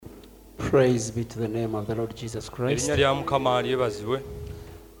Praise be to the name of the Lord Jesus Christ. Let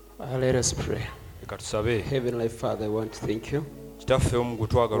us pray. Heavenly Father, I want to thank you. I want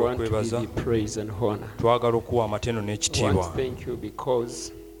to give you praise and honor. I want to thank you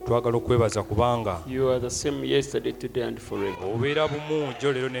because you are the same yesterday, today, and forever. And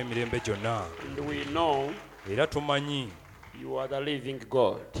we know you are the living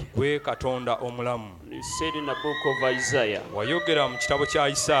God. You said in the book of Isaiah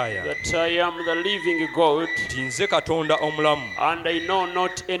that I am the living God and I know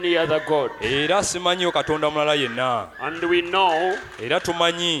not any other God. And we know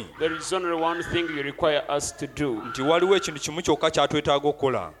there is only one thing you require us to do: to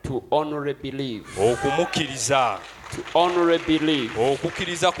honor believe. To honor and believe.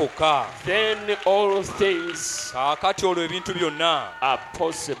 Then all things are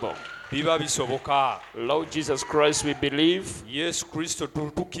possible. Lord Jesus Christ, we believe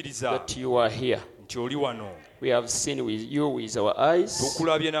that you are here. We have seen with you with our eyes.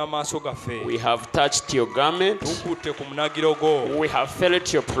 We have touched your garment. We have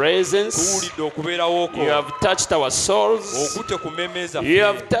felt your presence. You have touched our souls. You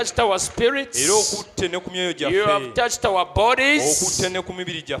have touched our spirits. You have touched our bodies.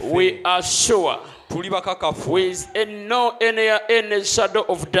 We are sure, with no any shadow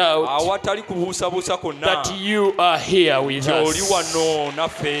of doubt, that you are here with us.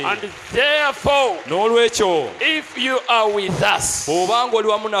 And therefore, if you are with us,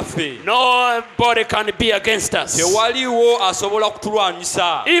 nobody can be against us. If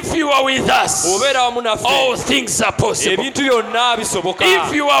you are with us, all things are possible. If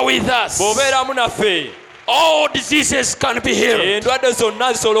you are with us, all diseases can be healed. And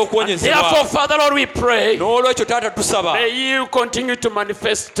therefore, Father Lord, we pray, may you continue to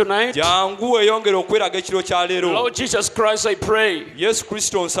manifest tonight. Lord Jesus Christ, I pray,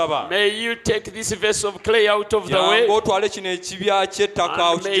 may you take this vessel of clay out of the way, and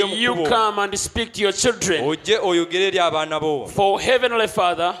may you come and speak to your children. For Heavenly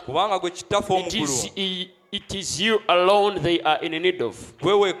Father, it is you alone they are in need of.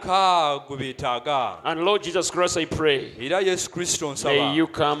 And Lord Jesus Christ, I pray, may you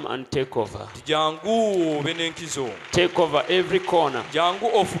come and take over. Take over every corner.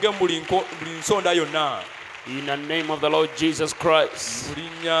 In the name of the Lord Jesus Christ.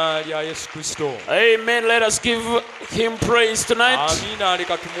 Amen. Let us give him praise tonight.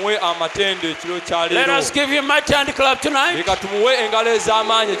 Let us give him a hand clap tonight. Let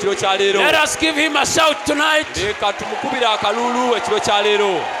us give him a shout tonight.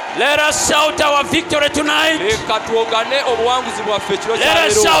 Let us shout our victory tonight. Let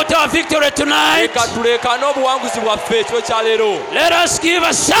us shout our victory tonight. Let us give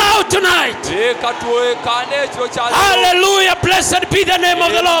a shout tonight. Hallelujah. Blessed be the name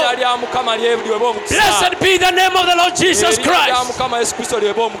of the Lord. Blessed be the name of the Lord Jesus Christ.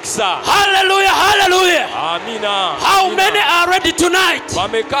 Hallelujah. Hallelujah. How many are ready tonight? How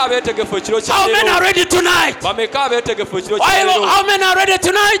many are ready tonight? How many are ready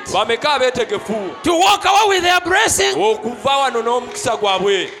tonight to walk away with their blessing?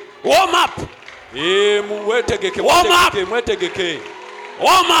 Warm up. Warm up.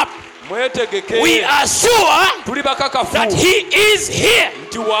 Warm up. We are sure that he is here.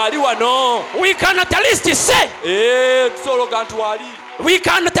 We cannot at least say, we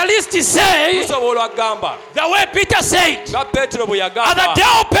can at least say the way Peter said at the day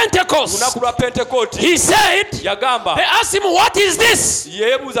of Pentecost. He said, they asked him, what is this?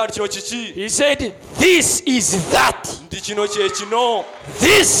 He said, this is that.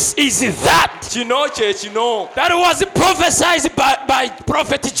 This is that. That was prophesied by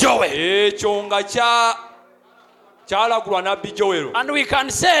prophet Joel. And we can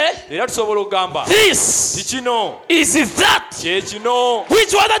say, this is that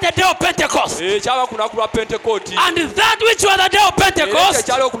which was at the day of Pentecost. And that which was at the day of Pentecost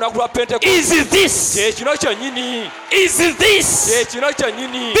is this. Is this.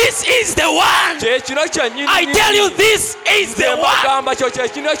 This is the one. I tell you, this is the one.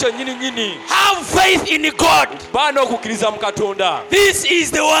 Have faith in God. This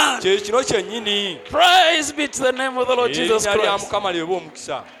is the one. Praise be to the name of the Lord Jesus Christ.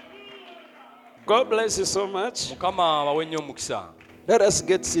 God bless you so much. Let us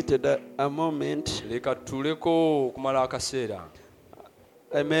get seated a moment.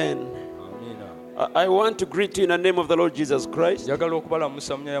 Amen. I want to greet you in the name of the Lord Jesus Christ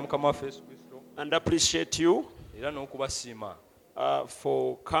and appreciate you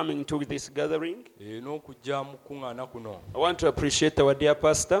for coming to this gathering. n'okujja mu kuŋŋaana kuno. I want to appreciate our dear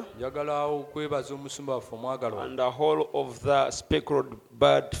pastor Njagala okwebaza omusumba waffe omwagalwa and the whole of the Speckled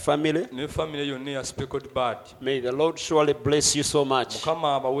Bird family. ne famire yonna eya Speckled Bird. May the Lord surely bless you so much.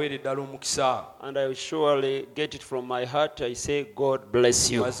 Mukama abaweere ddala omukisa. And I will surely get it from my heart. I say, God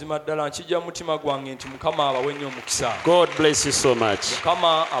bless you. Mazima ddala nkijja mu mutima gwange nti Mukama abawe nnyo omukisa. God bless you so much.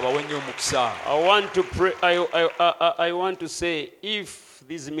 Mukama abawe nnyo omukisa. I want to pray. I want to say, if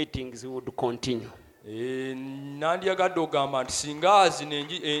these meetings would continue, Nandyagadde ogamba nti singa zino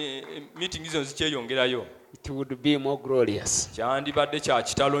meeting zino zikyeyongerayo it would be more glorious. kyandibadde kya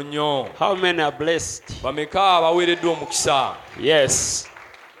kitalo nnyo. How many are blessed? Bameka abaweereddwa omukisa? Yes.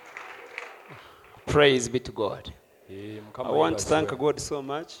 Praise be to God. Mukama I want to thank God so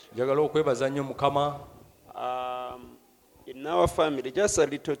much. Njagala okwebaza nnyo Mukama. In our family, just a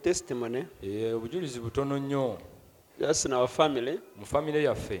little testimony. Obujulizi butono nnyo. Just in our family, mu famire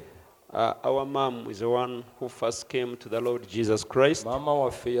yaffe. Our mom is the one who first came to the Lord Jesus Christ. Maama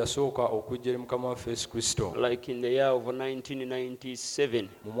waffe yasooka okujja eri Mukama waffe Yesu Kristo. Like in the year of 1997.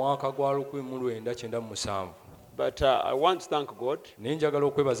 Mu mwaka gwa 1997. But I want to thank God. Naye njagala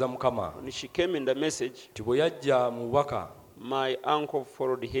okwebaza Mukama. When she came in the message, nti bwe yajja mu bubaka, my uncle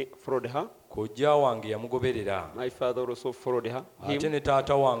followed her. Kojja wange yamugoberera. My father also followed her. Ate ne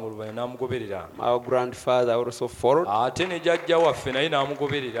taata wange oluvannyuma n'amugoberera. Our grandfather also followed. Ate ne jjajja waffe naye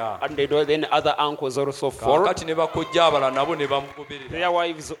n'amugoberera. And then other uncles also followed. Kaakati ne bakojja abalala nabo ne bamugoberera. Their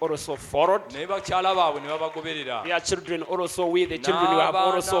wives also followed. Naye bakyala baabwe ne babagoberera. Their children also, the children have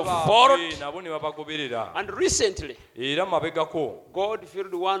also followed. Nabo ne babagoberera. And recently, Era mabegako, God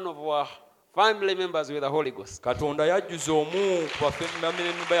filled one of our family members with the Holy Ghost. Katonda yajjuza omu ku bafamire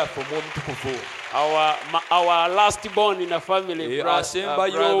ennyumba yaffe Omwoyo Omutukuvu. Our last born in a family, brother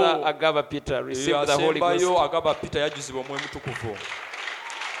Agaba Peter, received the Holy Ghost. Agaba Peter yajjuzibwa Omwoyo Omutukuvu.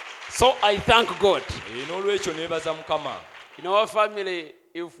 So I thank God. N'olwekyo neebaza Mukama. In our family,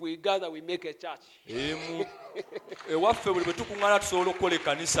 if we gather, we make a church. Ewaffe buli bwe tukuŋŋaana tusobola okukola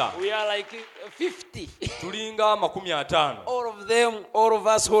ekkanisa. We are like 50. Tulinga 50. All of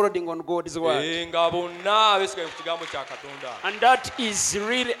us holding on God's word. Nga bonna beesigaye ku kigambo kya Katonda. And that is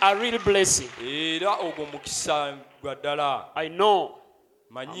really a real blessing. Era ogwo mukisa gwa ddala. I know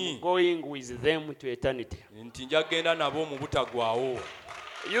manyi I'm going with them to eternity. Nti nja genda nabo mu butagwawo.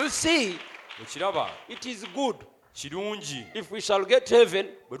 You see, Okiraba? it is good. Kirungi. If we shall get heaven,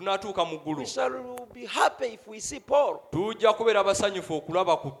 bwe tunaatuuka mu ggulu, we shall be happy if we see Paul. Tujja kubeera basanyufu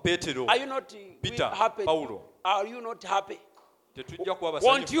okulaba ku Peetero. Are you not Peter, happy? Paulo. Are you not happy? Tetujja kuba basanyufu.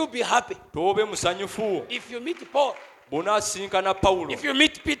 Won't you be happy? Toobe musanyufu. If you meet Paul. Bw'onaasinkana Paulo. If you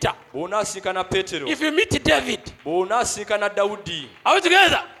meet Peter. Bw'onaasinkana Peetero. If you meet David. Bw'onaasinkana Dawudi. Are we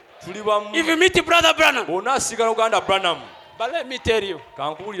together? Tuli bamu. If you meet Brother Branham. Bw'onaasinkana Uganda Branham. But let me tell you,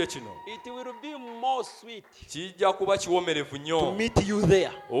 kankubulire kino, it will be more sweet kijja kuba kiwomerevu nnyo to meet you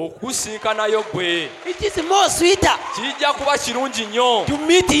there. Okusinkanayo gwe. It is more sweeter kijja kuba kirungi nnyo to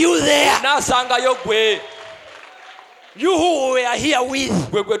meet you there. Naasangayo gwe. You who were here with.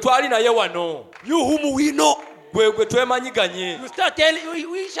 Gwe twali naye wano. You whom we know. Gwe twemanyiganye. You start telling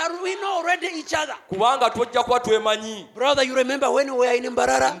we know already each other. Kubanga tujja kuba twemanyi. Brother, you remember when we were in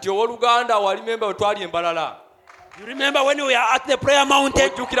Mbarara? Nti owooluganda wali memba bwe twali Mbarara. You remember when we were at the prayer mountain?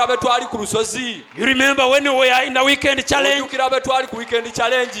 Ojjukira bwe twali ku lusozi. You remember when we were in the weekend challenge? Ojjukira bwe twali ku weekend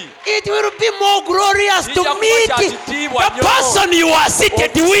challenge. It will be more glorious to meet the person you are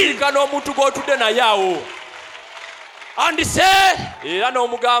seated with. Okusinkana omuntu gw'otudde naye awo. And say, era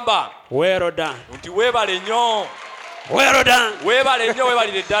n'omugamba, well done. Nti weebale nnyo. Well done. Weebale nnyo,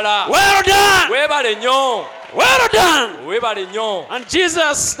 weebalire ddala. Well done. Weebale nnyo. Well done. Weebale nnyo. And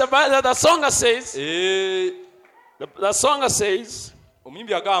Jesus, the song says, the song says,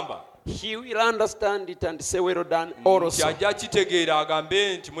 omuyimbi agamba, he will understand it and say well done also. Ajja kitegeera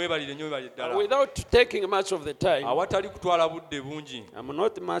agambe nti mwebalire nnyo, weebalire ddala. Without taking much of the time, awatali kutwala budde bungi. I'm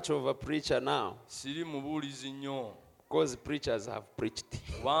not much of a preacher now. Siri mubuulizi nnyo. Because preachers have preached.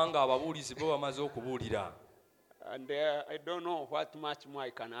 Kubanga ababuulizi bo bamaze okubuulira. And I don't know what much more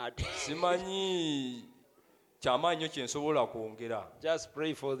I can add. Simanyi kyamaanyi nnyo kye nsobola kwongera. Just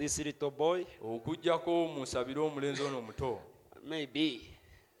pray for this little boy. Okuggyako musabire omulenzi ono omuto. Maybe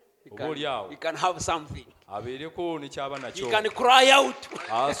he can have something. Abeereko ne kyaba nakyo. He can cry out.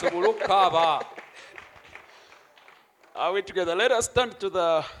 Asobole okukaaba. Are we together? Let us turn to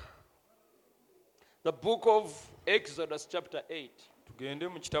the book of Exodus chapter 8. Tugende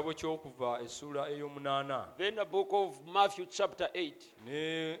mu kitabo ky'okuva essula ey'omunaana. Then the book of Matthew chapter 8.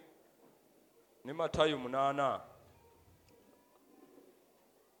 Ne Matayo 8.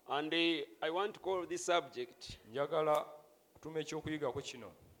 And I want to call this subject, njagala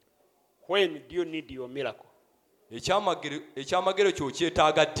When do you need your miracle? Ekyamagero kyo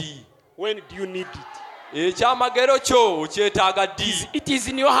kyetaaga ddi? When do you need it? Ekyamagero kyo kyetaaga ddi? It is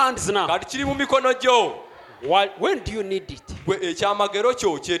in your hands now. Kati kiri mu mikono gyo. When do you need it? Ekyamagero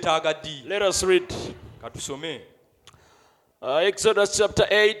kyo kyetaaga ddi? Let us read. Katusome. Exodus chapter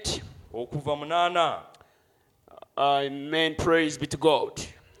 8. Okuva 8. Amen. Praise be to God.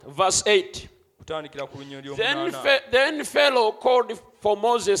 Verse 8. Then Pharaoh called for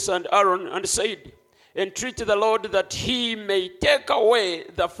Moses and Aaron and said, entreat the Lord that he may take away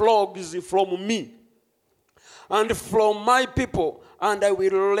the flogs from me and from my people, and I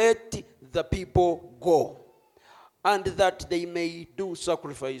will let the people go, and that they may do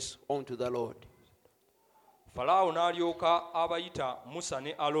sacrifice unto the Lord. Farao n'alyoka abayita Musa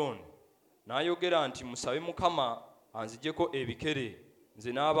ne Aaron n'ayogera nti musabe Mukama anzijeko ebikere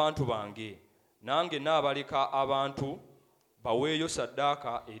nze n'abantu bange, nange n'abaleka abantu baweeyo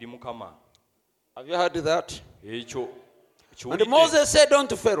saddaaka eri Mukama. Have you heard that? Ekyo. And Moses said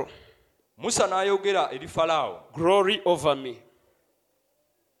unto Pharaoh, Musa n'ayogera eri Farao, glory over me.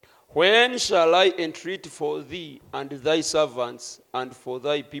 When shall I entreat for thee and thy servants and for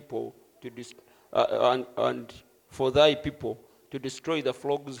thy people to and for thy people to destroy the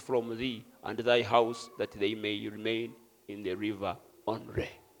flogs from thee and thy house, that they may remain in the river only?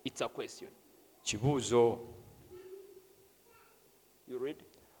 It's a question. Kibuuzo. You read?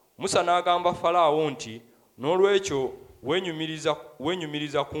 Musa n'agamba Falaawo nti n'olwekyo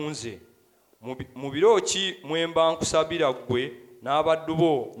weenyumiriza ku nze mu biro ki mwe mba nkusabira ggwe n'abaddu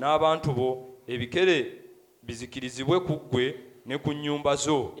bo n'abantu bo ebikere bizikirizibwe ku ggwe ne ku nnyumba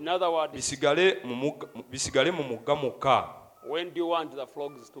zo bisigale mu mugga mukka. When do you want the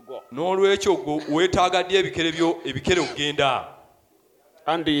flogs to go? N'olwekyo weetaaga ddi ebikere okugenda?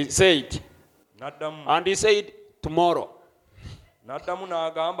 And he said tomorrow. N'addamu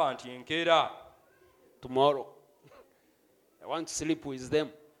n'agamba nti enkeera. Tomorrow. I want to sleep with them.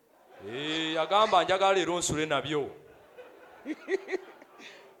 Yagamba njagala leero nsule nabyo.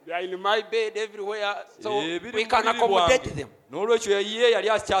 They are in my bed everywhere, so we can accommodate them. N'olwekyo ye yali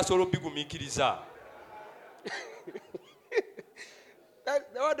akyasobola obigumiikiriza.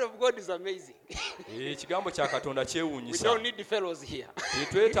 The word of God is amazing. Ekigambo kya Katonda kyewuunyisa. We don't need the fellows here.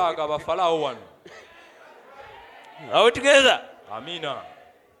 Twetaaga abafalaawo wano. Are we together? Amina.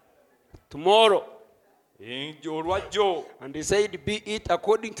 Tomorrow. Olwajjo. And he said, be it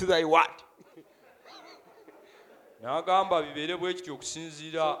according to thy word. N'agamba bibeere bwe kityo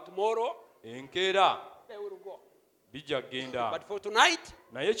okusinziira enkeera bijja kgenda. But for tonight,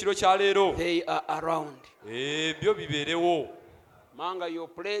 naye ekiro kya leero they are around. Byo bibeerewo. Among your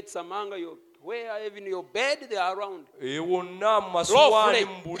plates, among your where even your bed, they are around. Wonna mu masuwaani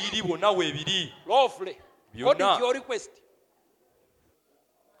mu buliri bwonna weebiri. Lawfully. What is your request?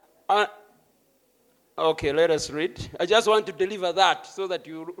 Okay, let us read. I just want to deliver that so that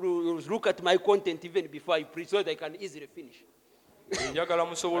you look at my content even before I preach, so that I can easily finish. Njagala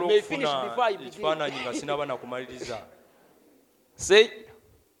musobole okufuna ekifaananyi nga sinaba na kumaliriza. Say,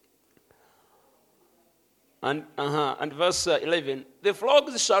 and verse 11, the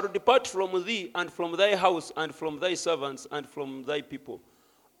flogs shall depart from thee and from thy house and from thy servants and from thy people,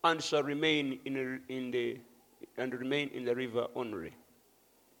 and shall remain in the river only.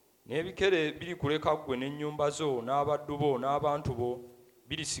 N'ebikere birikuleka ggwe n'ennyumba zo n'abaddu bo n'abantu bo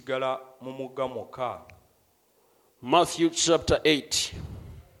birisigala mu mugga mwokka. Matthew chapter 8.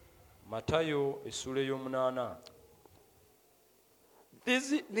 Matayo essula ey'omunaana.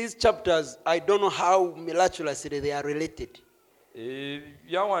 These chapters, I don't know how miraculously they are related.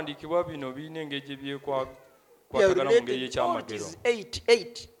 Byawandiikibwa bino birina engeri gye byekwatagana mu ngeri y'ekyamagero.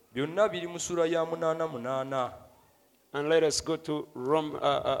 Byonna biri mu ssula ya 8. And let us go to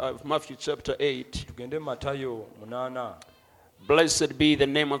Matthew chapter 8. Tugende Matayo 8. Blessed be the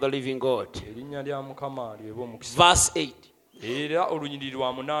name of the living God. Erinnya lya Mukama libe omukisa. Verse 8. Era olunyiriri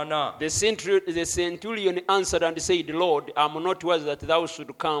lwa 8. The centurion answered and said, Lord, I am not worthy that thou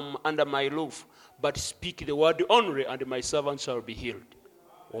should come under my roof, but speak the word only, and my servant shall be healed.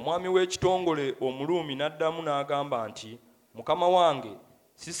 Omwami w'ekitongole Omuluumi n'addamu n'agamba nti, Mukama wange,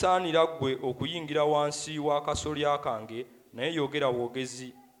 sisaanira ggwe okuyingira wansi w'akasolya kange, naye yogera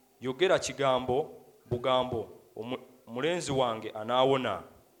bwogezi, yogera kigambo bugambo, omulenzi wange anaawona.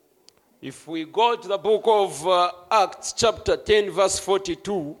 If we go to the book of Acts chapter 10 verse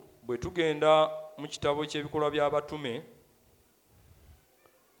 42, bwe tugenda mu kitabo ky'ebikolwa by'abatume,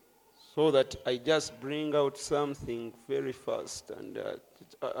 so that I just bring out something very fast, and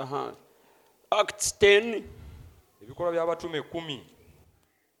Acts 10, ebikolwa by'abatume 10,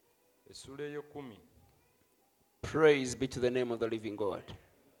 essula eyo 10. Praise be to the name of the living God.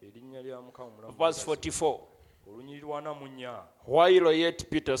 Verse 44. While yet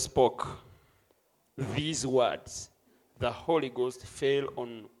Peter spoke these words, the Holy Ghost fell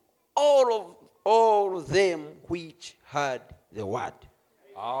on all them which heard the word.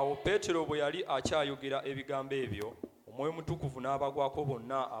 Awo Petero bwe yali akyayogera ebigambo ebyo, Omwoyo Mutukuvu n'abagwako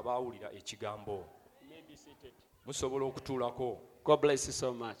bonna abaawulira ekigambo. Musobola okutuulako. God bless you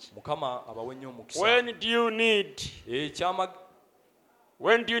so much. Mukama abawe nnyo omukisa. When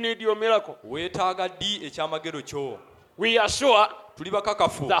do you need your miracle? Weetaaga ddi ekyamagero kyo? We are sure tuli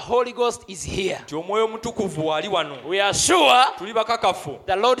bakakafu the Holy Ghost is here. Nti Omwoyo Mutukuvu ali wano. We are sure tuli bakakafu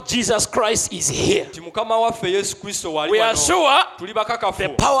the Lord Jesus Christ is here. Nti Mukama waffe Yesu Kristo wali wano. We are sure tuli bakakafu the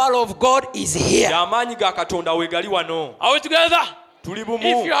power of God is here. Amaanyi ga Katonda weegali wano. Are we together? Tuli bumu.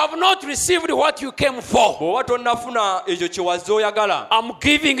 If you have not received what you came for, bw'oba tonnafuna ekyo kye wazze oyagala, I'm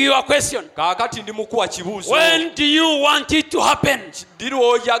giving you a question. Kaakati ndi mukuwa kibuuzo. When do you want it to happen? Ddi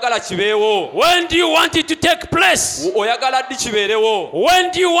oyagala kibeewo? When do you want it to take place? Oyagala ddi kibeerewo?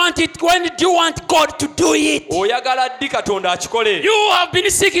 When do you want it? When do you want God to do it? Oyagala ddi Katonda akikole? You have been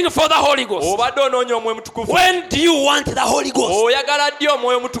seeking for the Holy Ghost. Obadde onoonya Omwoyo Mutukuvu. When do you want the Holy Ghost? Oyagala ddi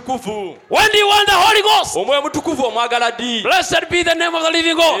Omwoyo Mutukuvu? When do you want the Holy Ghost? Omwoyo Mutukuvu omwagala ddi? Blessed be the name of the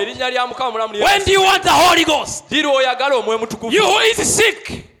living God. Erinnya lya Mukama mulamu lye. When do you want the Holy Ghost? Ddi oyagala Omwoyo Mutukuvu? You who is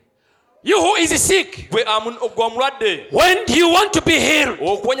sick. You who is sick. Gwe omulwadde. When do you want to be healed?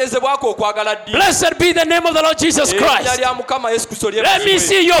 Okuwonyezebwa kwo okwagala ddi? Blessed be the name of the Lord Jesus Erinnya Christ. lya Mukama Yesu Kristo lye. Let me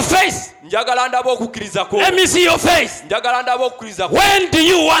see your face. Njagala ndaba okukkiriza kwo. Let me see your face. Njagala ndaba okukkiriza kwo. When do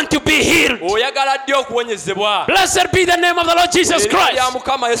you want to be healed? Oyagala ddi okuwonyezebwa? Blessed be the name of the Lord Jesus Erinnya lya Christ.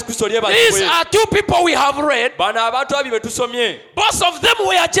 Mukama Yesu Kristo lye. These are two people we have read. Bano abantu abiri be tusomye. Both of them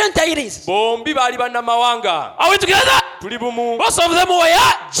were Gentiles. Bombi baali bannamawanga. Are we together? Tuli bumu. Both of them were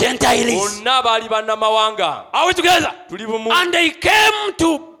Gentiles. Bonna baali bannamawanga. Are we together? Tuli bumu. And they came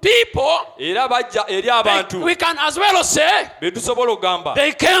to people. Era bajja eri abantu. We can as well say be tusobola ogamba.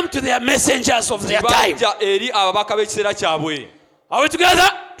 they came to their messengers of their time. Bajja eri ababaka b'ekiseera kyabwe. Are we together?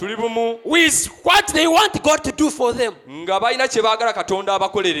 Tuli bumu. With what they want God to do for them. Nga balina kye baagala Katonda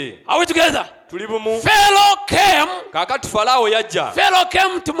abakolere. Are we together? Tuli bumu. Pharaoh came. Kaakati Falaawo yajja. Pharaoh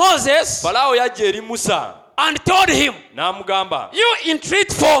came to Moses. Falaawo yajja eri Musa. And told him, n'amugamba, you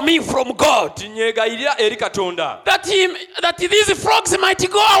entreat for me from God tinyegayirira eri Katonda that these frogs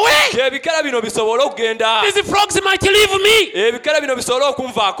might go away. Ebikera bino bisobole okugenda. These frogs might leave me. Ebikera bino bisobole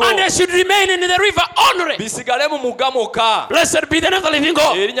okunvaako. And they should remain in the river only. Bisigale mu mugga mwokka. Blessed be the name of the living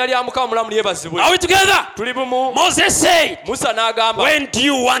God. Erinnya lya Mukama mulamu lyebazibwe. Are we together? Tuli bumu. Moses said, Musa n'agamba, when do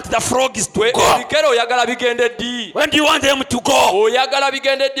you want the frogs to go? Ebikera oyagala bigende ddi? When do you want them to go? Oyagala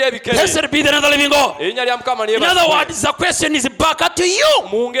bigende ddi ebikere? Blessed be the name of the living God. Erinnya lya Mukama lyebazibwe. In other words, the question is back at you.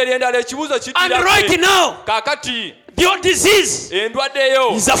 Mu ngeri endala ekibuuzo kiddira. And right now, kaakati your disease endwadde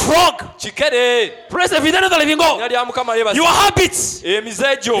eyo is a frog. Kikere. Praise be the name of the living God. Erinnya lya Mukama lyebazibwe. Your habits,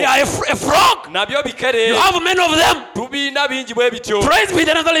 emize gyo, they are a frog. nabyo bikere. You have many of them. Tubirina bingi bwe bityo. Praise be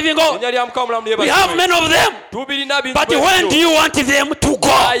the name of the living God. Erinnya lya Mukama mulamu lyebazibwe. We have many of them. Tubirina bingi But bwe bityo. when do you want them to go?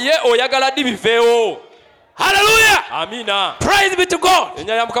 Aye oyagala ddi biveewo? Hallelujah. Amina. Praise be to God.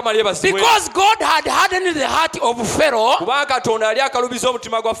 Erinnya lya Mukama lyebazibwe. Because God had hardened the heart of Pharaoh, kubanga Katonda yali akalubiza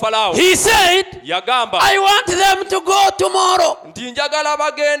omutima gwa Falaawo. he said, Yagamba, I want them to go tomorrow. nti njagala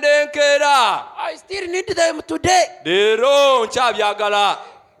bagende enkeera. I still need them today. Leero nkyabyagala.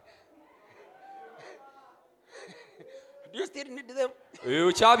 Do you still need them?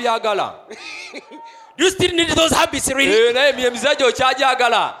 Okyabyagala. Do you still need those habits really? Naye emize gyo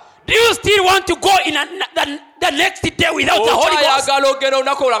okyagyagala. Do you still want to go in the next day without the Holy Ghost? Okyayagala ogenda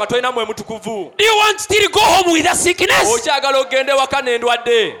olunaku olwo nga tolina Mwoyo Mutukuvu. Do you want to still go home with a sickness? Okyagala ogende ewaka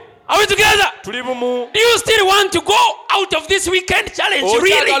n'endwadde. Are we together? Tuli bumu. Do you still want to go out of this weekend challenge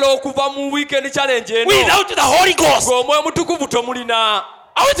really Okyagala okuva mu weekend challenge eno without the Holy Ghost? ng'Omwoyo Mutukuvu tomulina.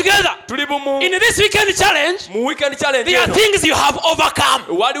 Are we together? Tuli bumu. In this weekend challenge, Mu weekend challenge there are eno things you have overcome.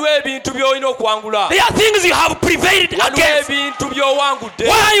 waliwo ebintu by'olina okuwangula. There are things you have prevailed Waliwo against. ebintu by'owangudde.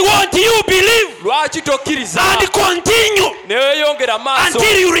 Why won't you believe Lwaki tokkiriza and continue ne weeyongera maaso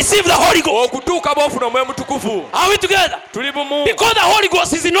until you receive the Holy Ghost? okutuuka bw'ofuna Omwoyo Mutukuvu? Are we together? Tuli bumu. Because the Holy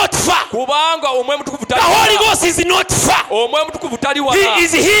Ghost is not far. Kubanga Omwoyo Mutukuvu The tali Holy wala. Ghost is not far. Omwoyo Mutukuvu tali He wala.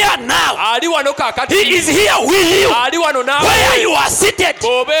 is here now. Ali wano He kaakati. is here with you. Ali wano Where naawe. you are seated.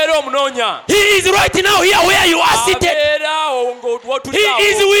 obeera omunoonya. He is right now here where you are seated. Abeera awo ng'otutaawo. He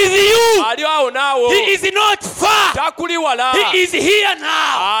is with you. Ali awo naawo. He is not far. Takuli wala. He is here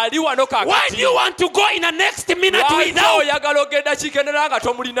now. Ali wano kakati. Why do you want to go in the next minute without? oyagala ogenda kigendera nga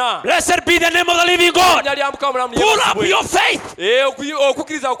tomulina. Blessed be the name of the living God. Pull up your faith.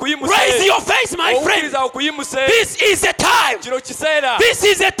 Okukkiriza okuyimuse. Raise your face, my friend. Okukkiriza okuyimuse. This is the time. Kino kiseera. This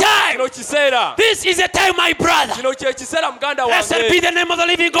is the time. Kino kiseera. This is the time, my brother. Kino kye kiseera muganda wange. Blessed be the name of the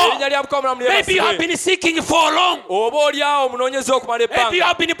living God. Maybe you have been seeking for long. Oba oli awo omunoonyeza okumala ebbanga. Maybe you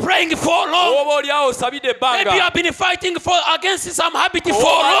have been praying for long. Oba oli awo osabidde ebbanga. Maybe you have been fighting against some habit for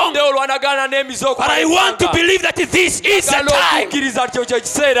long. olwanagana n'emize But I want to believe that this is the time. okukkiriza kyo kye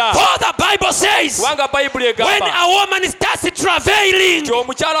kiseera. For the Bible says, kubanga Bayibuli egamba. when a woman starts travailing,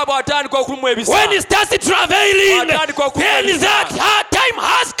 omukyala bw'atandika okulumwa ebisa. when he starts travailing, then that her time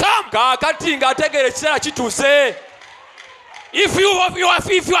has come. kaakati ng'ategeera ekiseera kituuse. If you are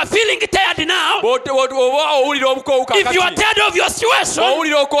feeling tired now, if you are tired of your situation,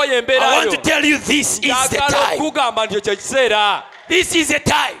 I want to tell you this is the time. This is the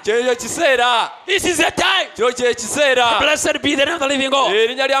time. This is the time. Blessed be the name of the living God.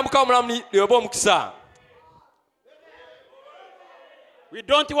 We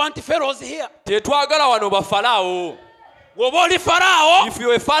don't want pharaohs here. If you are a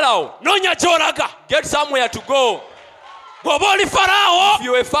Pharaoh, get somewhere to go. If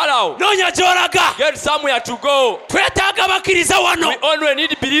you are a Pharaoh, get somewhere to go. We only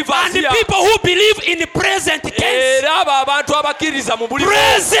need believers and here. People who believe in the present tense.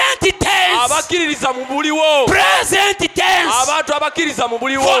 Present tense. Present tense. For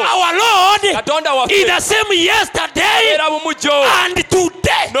our Lord is the same yesterday and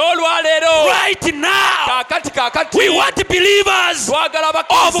today. Right now, we want believers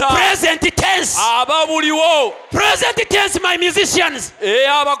of present tense. Present tense, my musicians.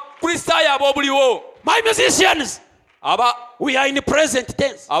 My musicians. We are in the present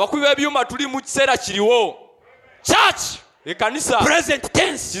tense. Church. Present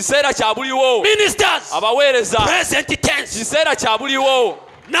tense. Ministers. Present tense.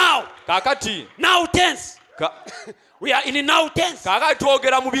 Now. Now tense. We are in now tense. Now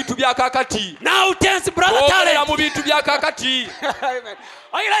tense, brother talent.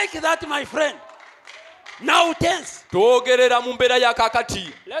 I like that, my friend. Now tense. Let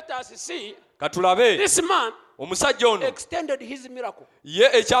us see. This man extended his miracle.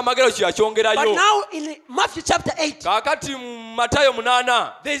 But now in Matthew chapter 8,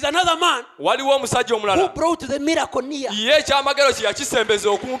 there is another man who brought the miracle near.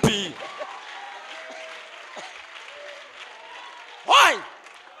 Why?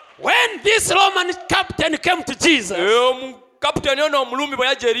 When this Roman captain came to Jesus,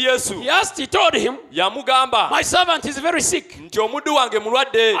 he told him, my servant is very sick.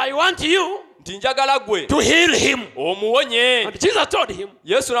 I want you to heal him. And Jesus told him,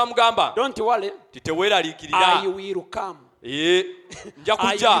 don't worry, I will come. I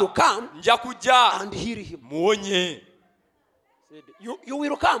will come and heal him. You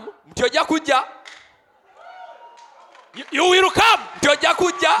will come. You will come.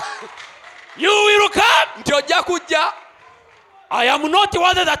 You will come. I am not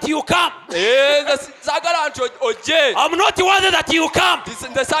worthy that you come. I'm not worthy that you come.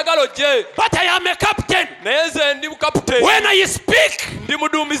 But I am a captain. When I speak,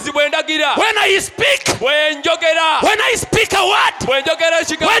 a word, when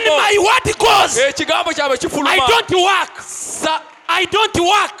my word goes, I don't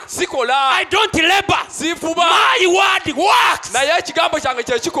work. I don't labor. My word works. My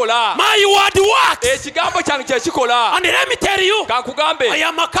word works. And let me tell you, I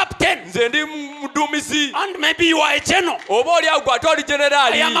am a captain. And maybe you are a general.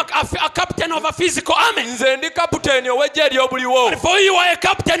 I am a captain of a physical army. But for you are a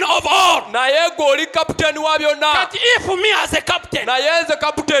captain of all. But if me as a captain, I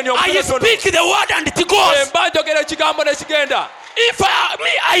speak the word and it goes. If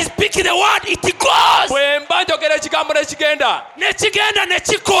I speak the word, it goes. And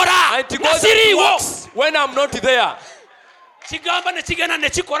it works when I'm not there.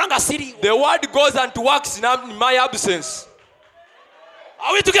 The word goes and works in my absence.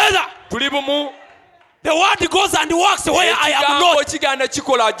 Are we together? The word goes and works where I am not.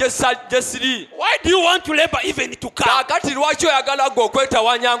 Why do you want to labor even to come?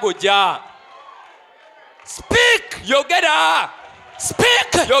 Speak.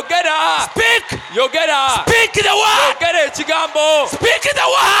 Speak. Yogera. Speak. Yogera. Speak the word. Yogera ekigambo. Speak the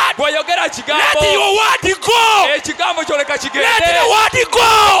word. Bw'oyogera ekigambo. Let your word go. Ekigambo kyoleka kigende. Let the word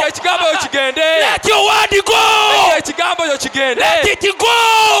go. Ekigambo kigende. Let your word go. Ekigambo kigende. Let it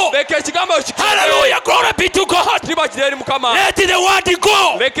go. Leka ekigambo kigende. Hallelujah. Glory be to God. Tiba kireri Mukama. Let the word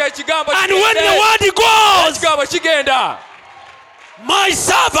go. Leka ekigambo kigende. And when the word goes, ekigambo kigenda. My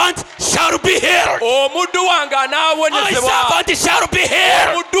servant shall be healed. Omuddu wange My anaawonyezebwa. servant shall be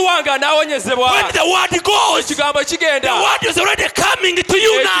healed. Omuddu wange anaawonyezebwa. When the word goes, Ekigambo the kigenda. word is already coming to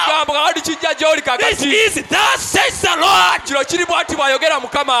you now. Ekigambo kawadi kijja gy'oli This kakati. is thus says the Lord. Kino kiri bw'ati bw'ayogera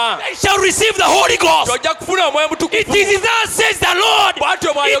Mukama. They shall receive the Holy Ghost. Ojja kufuna omwoyo It mutukuvu. is thus says the Lord. Bw'atyo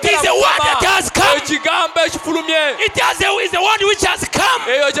It bw'ayogera is the word Mukama. that has come. Ekigambo ekifulumye. It is the word which has come.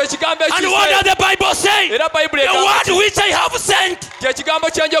 Eyo ky'ekigambo And what does ekise. the Bible say? Era Bayibuli The egamba word ki? which I have sent. Ky'ekigambo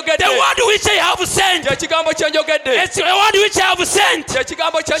kye njogedde. The word which I have sent. Ky'ekigambo kye njogedde. It's the word which I have sent.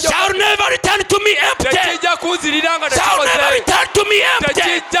 Ky'ekigambo kye Shall njogedde. never return to me empty. Tekijja kunzirira nga Shall never tekikoze. return to me empty.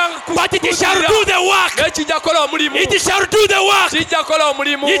 Tekijja But it shall kunzirira. do the work. Naye kijja kukola omulimu. It shall do the work. Kijja kukola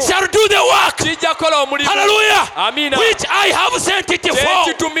omulimu. It shall do the work. Kijja kukola omulimu. Hallelujah. Amina. Which I have sent it for.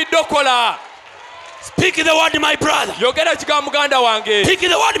 Kyekitumidde okukola. Speak the word, my brother. Yogera ekigambo muganda wange. Speak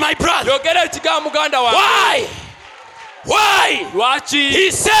the word, my brother. Yogera ekigambo muganda wange. Why? Why? Lwaki?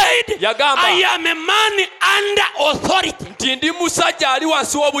 He said, Yagamba. I am a man under authority. Nti ndi musajja ali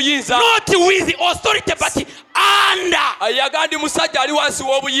wansi w'obuyinza. Not with authority, but under. Yaga ndi musajja ali wansi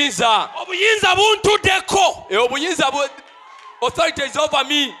w'obuyinza. Obuyinza buntuddeko. Obuyinza authority is over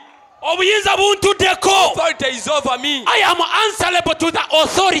me. Obuyinza buntuddeko. Authority is over me. I am answerable to the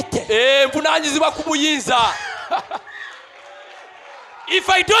authority. Nvunaanyizibwa ku buyinza. If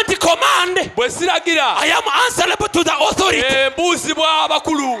I don't command, Bwe siragira. I am answerable to the authority. Mbuuzibwa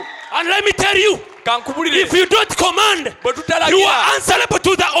abakulu. And let me tell you, Kankubulire. if you don't command, Bwe you tutalagira. are answerable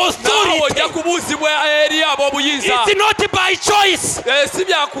to the Naawe authority. ojja kubuuzibwa eri ab'obuyinza. It's not by choice. Si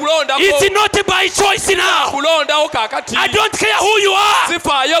bya kulondako. It's not by choice now. Kulondawo kaakati. I don't care who you are.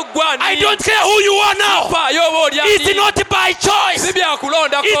 Sifaayo gwani. I don't care who you are now. Sifaayo oba oli ani. It's not by choice. Si bya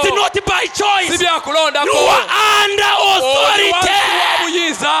kulondako. It's not by Si choice. bya kulondako. You are under Oli wansi wa authority.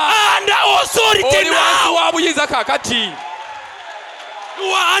 buyinza. Under authority Oli wansi now. wa buyinza kaakati. You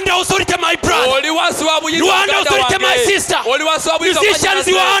are under authority, my brother. Oli wansi wa buyinza You are under muganda authority, wange. my sister. Oli wansi wa buyinza Musicians,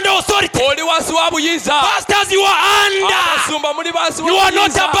 you are under authority. Oli wansi wa buyinza. Pastors, you are under. Abasumba muli wansi wa You are not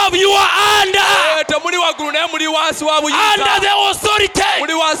buyinza. above, you are under. Temuli waggulu naye muli wansi wa Under buyinza. the authority.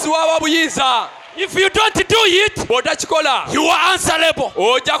 Muli wansi wa buyinza. If you don't do it, Bw'otakikola you are answerable.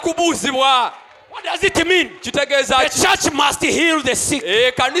 ojja kubuuzibwa. What does it mean? Kitegeeza The ki? church must heal the sick.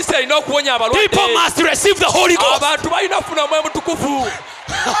 Kanisa erina okuwonya People abalwadde. must receive the Holy Ghost. Abantu balina kufuna omwoyo mutukuvu.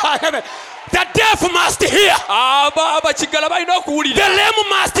 The deaf must hear. Abakiggala balina The okuwulira. lame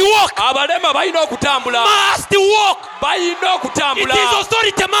must walk. Abalema balina okutambula. Must walk. Balina It okutambula. is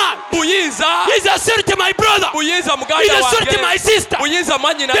authority, man. Buyinza. It's authority, my brother. Buyinza It's muganda authority, my wange. sister. Buyinza They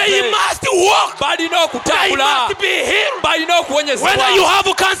mwannyinaze. must walk. Balina They okutambula. must be healed. Balina okuwonyezebwa. Whether you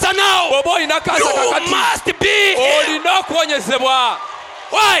have cancer now, Bw'oba olina kansa you kakati. must be healed. Olina okuwonyezebwa.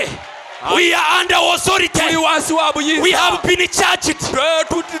 Why? We are under authority. Tuli wansi wa buyinza. We have been charged.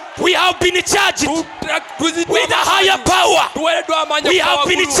 We have been charged with a higher power. tuweereddwa amaanyi We have okuva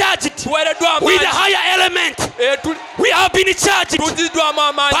been waggulu. charged Tuweereddwa with a amaanyi. higher element. We have been charged Tuziddwamu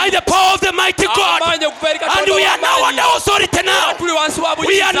amaanyi. by the power of the mighty God. Amaanyi okuva eri Katonda And we are now ow'amaanyi. under authority now. Tuli wansi wa buyinza.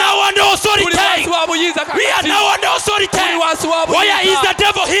 We are now under authority. Tuli wansi wa buyinza We are kakati. now under authority. Tuli wansi wa buyinza. Where is the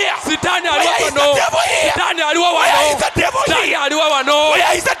devil here? Sitaani Where aliwo is the wano. devil here? Sitaani aliwo Where wano. is the devil Sitaani here? aliwo wano.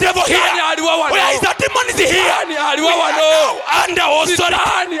 Where is the devil here? Sitaani aliwo wano. Where is the demon is here? Sitaani aliwo We are wano. now under authority.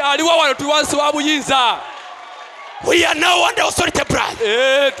 Sitaani aliwo wano. Tuli wansi wa buyinza. We are now under authority,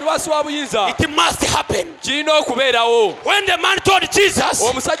 brother. Tuli wansi wa buyinza. It must happen. Kirina okubeerawo. When the man told Jesus,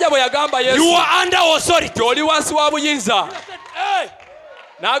 Omusajja bwe yagamba Yesu. you are under authority. Oli wansi wa buyinza. Hey,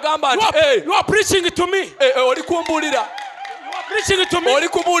 N'agamba you nti are preaching to me. oli kumbuulira. You are preaching to me. Oli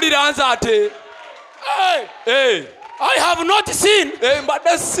kubuulira nze ate. Hey, I have not seen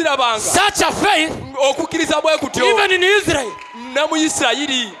Mbadde sirabanga. such a faith Okukkiriza bwe kutyo. even in Israel. Ne mu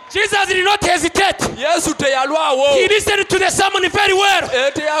Isirayiri. Jesus did not hesitate. Yesu teyalwawo. He listened to the sermon very well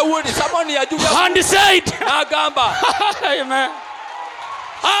Teyawuli. Samoni yajulira. and said, N'agamba. Amen.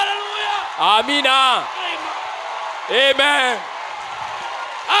 Hallelujah. Amina. Amen.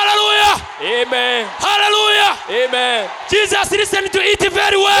 Hallelujah. Amen. Hallelujah. Amen. Jesus listened to it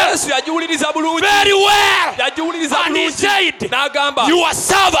very well. Yesu yagiwuliriza bulungi. Very well. Yagiwuliriza And he bulungi. said, N'agamba. you are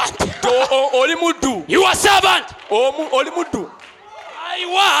servant. Oli muddu. You are servant. Oli muddu. My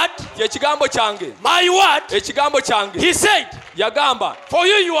word. Ekigambo kyange. My word. Ekigambo kyange. He said, yagamba for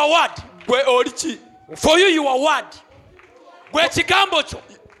you your word, gwe oliki for you your word, gwe kigambo kyo,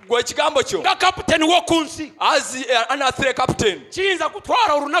 gwe kigambo kyo nga captain w'okunsi, as an athlete captain, kiyinza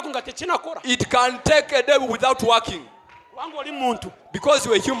kutwala olunaku nga tekinakora, it can take a day without working kubanga oli muntu, because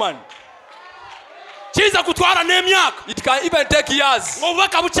you are human. kiyinza kutwala n'emyaka, It can even take years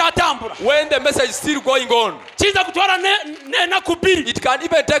obubaka bukyatambula, when the message is still going on. kiyinza kutwala n'ennaku bbiri, It can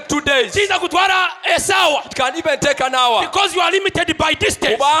even take 2 days. kiyinza kutwala esaawa, It can even take an hour. because you are limited by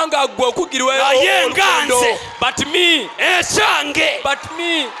distance. Kubanga gwe okugirwe Naye nga nze, but me ekyange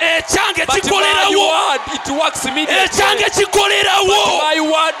my kikolerawo, word, it works immediately. ekyange kikolerawo, My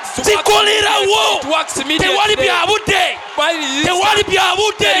words kikolerawo, it works tewali immediately. bya budde, tewali bya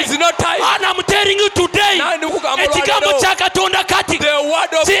There is budde. no time. And I'm telling you today, Nandi kugamba ekigambo olwaleero, kya Katonda kati the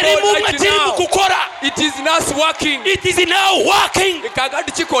word of kiri God right mu now, kukola. it is not working. It is now working.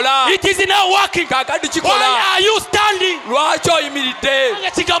 Kakati kikola. It is now working. Kakati Why kikola. are you standing? Lwaki oyimiridde?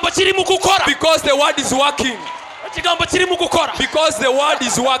 Ekigambo kiri mu kukola. Because the word is working. Ekigambo kiri mu kukola. Because the word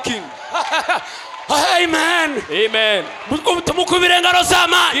is working. Amen. Amen. Tumukubire engalo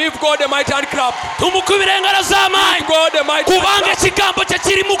z'amaanyi. Give God a mighty hand clap. Tumukubire engalo z'amaanyi. Give God a mighty hand Kubanga clap. ekigambo kye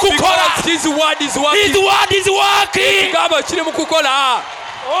kiri mu kukola. Because his word is His working. word is working. Ekigambo kiri mu kukola.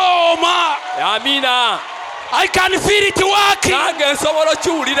 Oh my. Amina. I can feel it working. Nange nsobola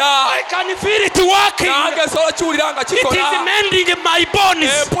okiwulira. I can feel it working. Nange nsobola okiwulira nga It is kikola. mending my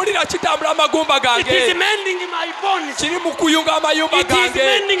bones. Mpulira kitambula amagumba It is gange. mending my bones. Kiri mu kuyunga amayumba It is gange.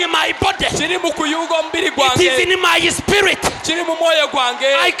 mending my body. Kiri mu kuyunga omubiri It is gwange. in my spirit. Kiri mu mwoyo gwange.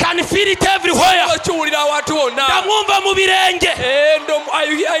 I can feel it everywhere. Okiwulira awantu wonna. Ndamwumva mu birenge.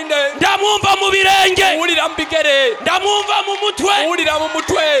 Ndamwumva mu birenge. Owulira mu bigere. Ndamwumva mu mutwe. Owulira mu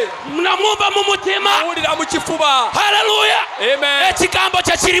mutwe. Ndamwumva mu mutima. Owulira mu kifuba. Hallelujah. Amen. Ekigambo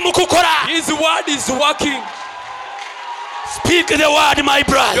kye kiri mu kukola. His word is working. Speak the word, my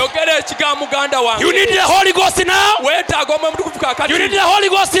brother. Yogera ekigambo muganda wange. You need the Holy Ghost now. Weetaaga omwoyo mutukuvu kaakati. You need the Holy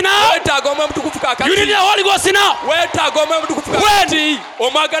Ghost now. Weetaaga omwoyo mutukuvu kaakati. You need the Holy Ghost now. Weetaaga omwoyo mutukuvu kaakati.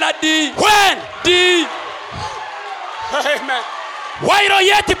 Omwagala ddi? When? Ddi? Amen. While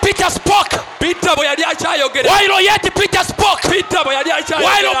yet Peter spoke. Peter bwe yali akyayogera. While yet Peter spoke. Peter bwe yali akyayogera.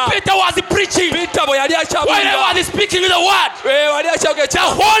 While Peter was preaching. Peter bwe yali While akyabulira. I was speaking the word. Wali akyayogera The kya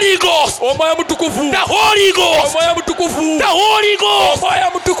Holy Ghost. omwoyo mutukuvu. The Holy Ghost. Omwoyo mutukuvu. The Holy Ghost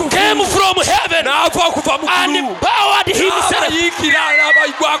Omwoyo mutukuvu. came from heaven N'ava okuva mu and ggulu. empowered himself. N'abayiikira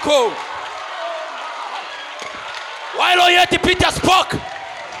n'abayigwako. While yet Peter spoke,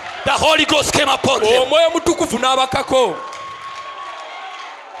 the Holy Ghost came upon him. Omwoyo mutukuvu n'abakako.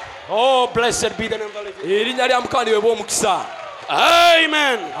 Oh, blessed be the name of the living. Erinnya lya Mukama liweebwe omukisa.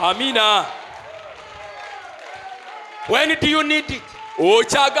 Amen. Amina. When do you need it?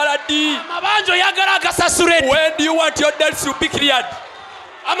 Okyagala ddi? Amabanjo yagala agasasure. When do you want your debts to be cleared?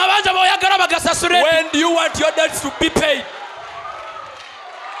 Amabanjo boyagala bagasasure. When do you want your debts to be paid?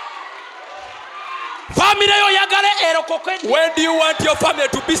 Family yo yagala erokoke. When do you want your family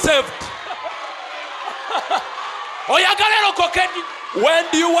to be saved? Oyagala erokoke. When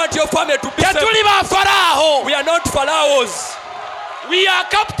do you want your family to be saved? Tetuli ba Farao. We are not pharaohs. We are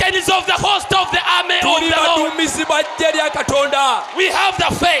captains of the host of the army of Tuli the Lord. baduumizi ba ggye lya Katonda. We have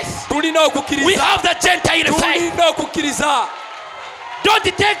the faith. Tulina We okukkiriza. have the Gentile faith. Tulina okukkiriza. Don't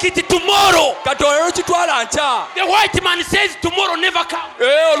take it tomorrow. Katonda olwekitwala nkya. The white man says tomorrow never come.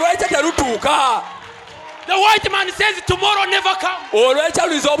 Olwekya terutuuka. The white man says tomorrow never come. Olwekya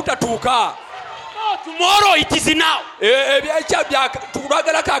luliza obutatuuka. No, tomorrow it is now. Ebyekya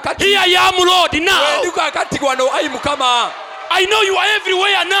tulagala kaakati. Here I am, Lord, now. Ndi kaakati wano ayi Mukama. I know you are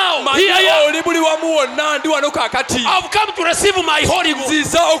everywhere now. Here I am. Oli buli wamu wonna ndi wano kaakati. I've come to receive my Holy Ghost.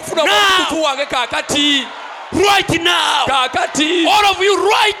 Nziza okufuna obutukuvu wange kaakati. Right now. Kaakati. All of you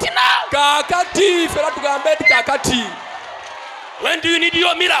right now. Kaakati. Fera tugambe nti kaakati. When do you need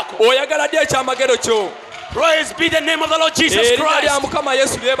your miracle? Oyagala ddi ekyamagero kyo? Praise be the name of the Lord Jesus Erinnya lya Christ. Mukama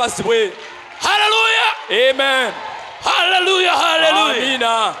Yesu lyebazibwe. Hallelujah. Amen. Hallelujah. Hallelujah.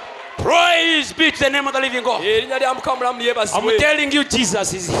 Amina. Praise be to the name of the living God. Erinnya lya Mukama mulamu I'm lyebazibwe. telling you,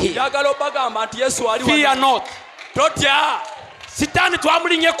 Jesus is here. Njagala obagamba nti Yesu ali Fear wano. not. Totya. Sitaani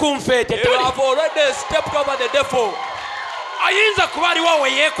twamulinye ku nfeete. You have already stepped over the devil. Ayinza kuba aliwo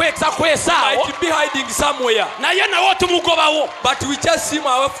we yeekwekisa kwesaawo. Might be hiding somewhere. Naye nawo tumugobawo. But we just see him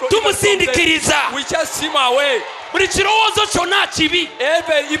away from Tumusindiikiriza. We just see him away. Buli kirowoozo kyonna kibi.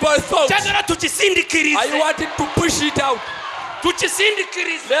 Every evil thought. Kyagala I tukisindiikirize. want it to push it out.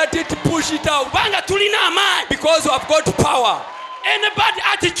 Tukisindiikirize. Let it push it out. Kubanga tulina amaanyi. Because we have got power. Any bad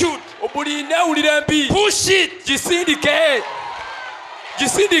attitude. Buli neewulira embi. Push it. Gisindike.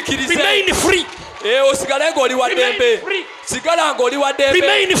 Gisindikirize. Remain free. Osigale ng'oli wa Remain ddembe. free. sigala ng'oli wa ddembe.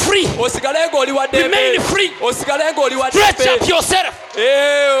 Remain free. Osigale ng'oli wa ddembe. Remain free. Osigale ng'oli wa Stretch ddembe. up yourself.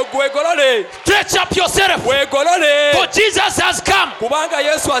 Gwegolole. Stretch up yourself. Wegolole. For Jesus has come Kubanga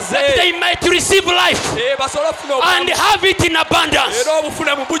Yesu that azze. they might receive life Basobole okufuna and have it in abundance. era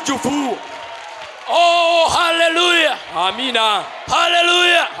obufune mu bujjuvu. Oh, hallelujah. Amina.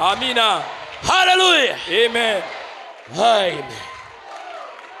 Hallelujah. Amina. Hallelujah. Amen. Amen.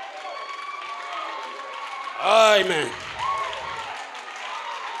 Amen.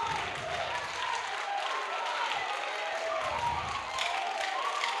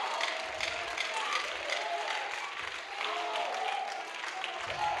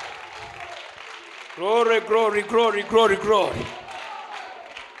 Glory, glory, glory, glory, glory.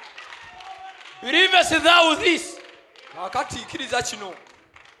 Believest thou this? Kakati kkiriza kino.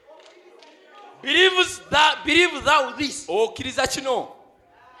 Believe thou this? Okkiriza kino.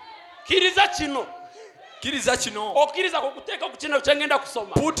 Kiriza kino. Kkiriza kino. Okiriza kukuteeka ku kino kyengenda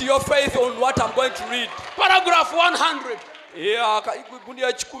kusoma. Put your faith on what I'm going to read. Paragraph 100. Gundi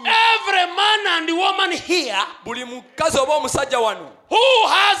ya 10. Every man and woman here Buli mukazi oba omusajja wano who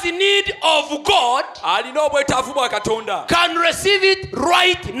has need of God alina obwetaavu bwa Katonda can receive it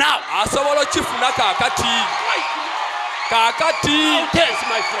right now. asobola okifuna kaakati. Kaakati. Yes,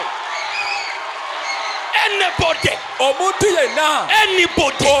 my friend. Anybody. Omuntu yenna.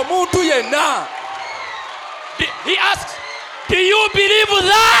 Anybody. Omuntu yenna. He asks, do you believe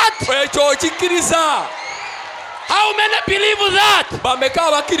that? Ekyo okikkiriza. How many believe that? Bameka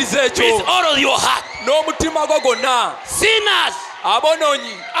abakkiriza ekyo. With all of your heart. N'omutima gwo gwonna. Sinners.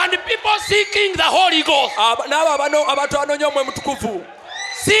 Abonoonyi. And people seeking the Holy Ghost. N'abo abantu abanoonya Omwoyo Mutukuvu.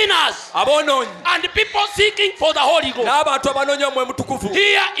 Sinners. Abonoonyi. And people seeking for the Holy Ghost. N'abantu abanoonya Omwoyo Mutukuvu.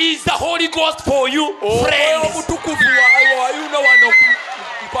 Here is the Holy Ghost for you, friends. Omwoyo Mutukuvu wayuno wano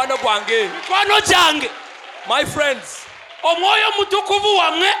mukwano gwange. Mukwano gyange. My friends. Omwoyo Mutukuvu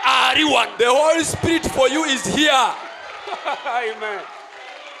wamwe ali wano. The Holy Spirit for you is here. Amen.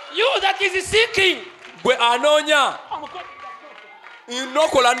 You that is seeking. Gwe anoonya.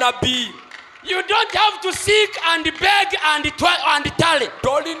 Nokola nabbi. You don't have to seek and beg and tally.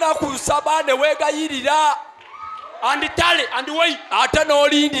 Tolina kusaba ne weegayirira. And tally and wait. Ate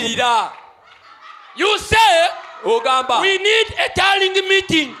n'olindirira. You say, ogamba we need a tallying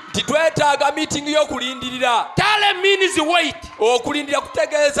meeting. Titwetaaga meeting y'okulindirira. Tally means wait. Okulindira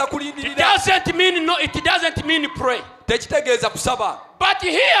kutegeeza kulindirira. It doesn't mean pray. Tekitegeeza kusaba. But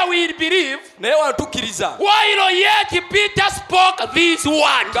here we believe. Naye wano tukkiriza. While yet Peter spoke these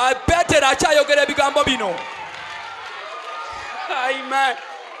words. Nga Peetero akyayogera ebigambo bino. Amen.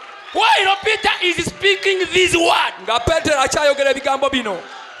 While Peter is speaking these words. Nga Peetero akyayogera ebigambo bino.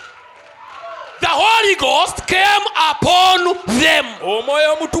 The Holy Ghost came upon them.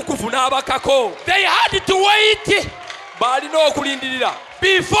 Omwoyo Omutukuvu n'abakako. They had to wait. Baalina okulindirira.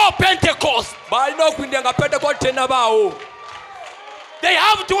 Before Pentecost. Baalina okulindirira nga Pentecost tennabaawo. They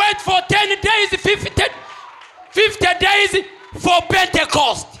have to wait for 10 days, 50 days for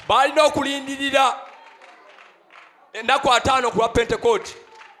Pentecost. Baalina okulindirira ennaku 5 ku lwa Pentecost.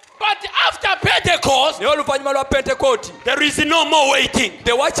 But after Pentecost, naye oluvannyuma lwa Pentecost, there is no more waiting.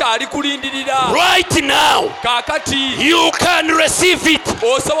 Tewakyali kulindirira. Right now, kaakati you can receive it.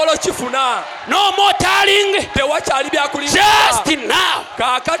 Osobola okifuna. No more tallying. Tewakyali byakulindirira. Just now.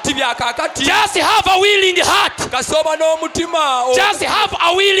 Kaakati bya kaakati. Just have a willing heart. Kasooba n'omutima. Just have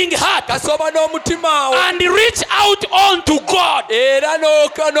a willing heart. Kasooba n'omutima. And reach out unto God. Era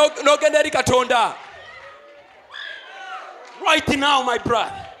n'ogenda eri Katonda. Right now, my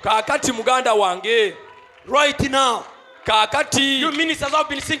brother. Kaakati muganda wange. Right now. Kaakati. You ministers have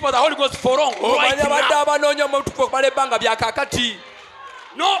been singing for the Holy Ghost for long. Right now. Abadde abanoonya Omutukuvu okumala ebbanga bya kaakati.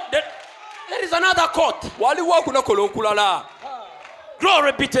 No, there is another court. Waliwo okunokola okulala.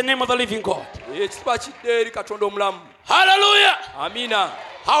 Glory be to the name of the living God. Ekitiibwa kidde eri Katonda omulamu. Hallelujah. Amina.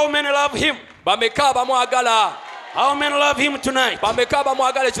 How many love him? Bameka abamwagala. How many love him tonight? Bameka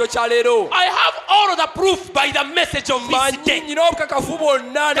abamwagala ekiro kya leero. I have all of the proof by the message of this day. Nyina obukakafu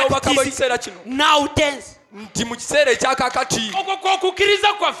bwonna n'obubaka bw'ekiseera kino. Now tense. Nti mu kiseera ekyakaakati. Okwo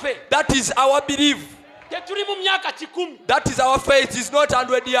kw'okukkiriza kwaffe. That is our belief. Tetuli mu myaka 10. That is our faith. It is not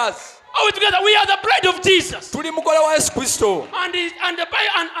 100 years. Are we together? We are the bride of Jesus. Tuli mugole wa Yesu Kristo.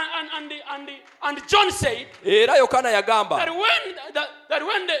 And John said era Yokaana yagamba that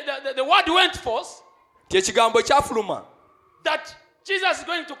when the word went forth, ekigambo ekyafuluma, that Jesus is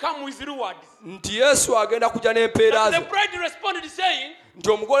going to come with rewards. Nti Yesu agenda kujja n'empeera ze. The bride responded saying, nti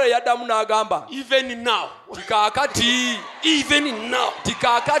omugole yaddamu n'agamba, even now. Tikaakati. Even now.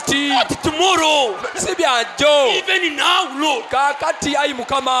 Tikaakati. Not tomorrow. Si byanjo. Even now, Lord. Kaakati ayi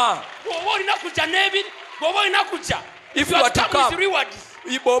Mukama. Bw'oba olina kujja n'ebiri, bw'oba olina kujja If you are to come,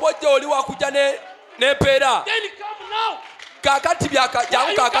 ibobojja oli wakujja n'empeera. Then come now. Kakati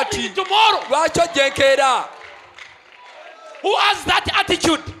jangu kakati. Tomorrow. Lwaki ojja enkeera? Who has that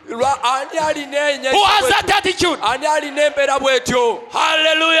attitude? Who has that attitude? Ani alina embeera bw'etyo?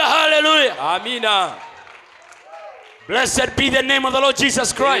 Hallelujah, hallelujah. Amina. Blessed be the name of the Lord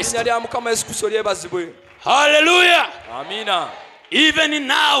Jesus Christ. Erinnya lya Mukama Yesu Kristo lyebazibwe. Hallelujah. Amina. Even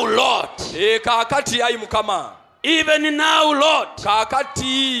now, Lord. Kaakati ayi Mukama. Even now, Lord.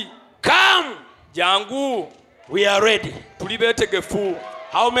 Kaakati. Come. Jangu. We are ready. Tuli beetegefu.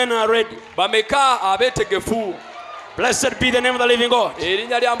 How many are ready? Bameka abeetegefu. Blessed be the name of the living God.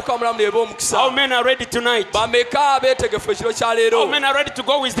 Erinnya lya Mukama mulamu lyebe omukisa. How many are ready tonight? Bameka abeetegefu ekiro kya leero. How many are ready to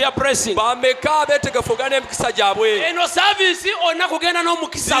go with their blessing? Bameka abeetegefu ogana emikisa gyabwe. Eno service olina kugenda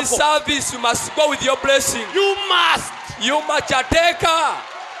n'omukisa This service you must go with your blessing. You must. You must chateeka.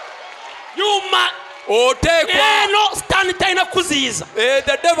 You must. Oteekwa. Eno stand talina kuziyiza.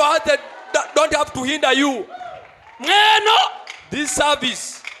 The devil don't have to hinder you. Eno. This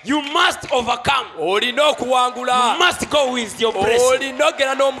service. You must overcome. Olina okuwangula. You must go with your blessing. Olina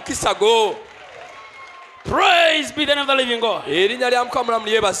ogenda n'omukisa go. Praise be the name of the living God. Erinnya lya Mukama mulamu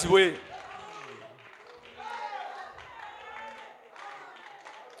lyebazibwe.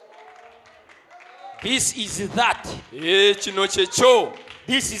 This is that. Kino kyekyo.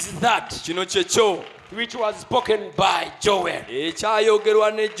 This is that. Kino kyekyo. Which was spoken by Joel.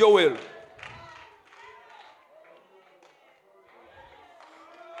 Ekyayogerwa ne Joel.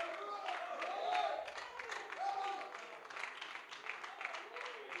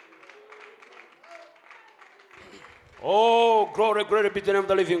 Oh, glory, glory be to the name of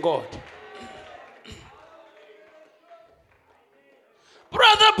the living God.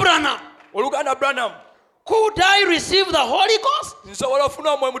 Brother Branham. Oluganda Branham. Could I receive the Holy Ghost? Nsobola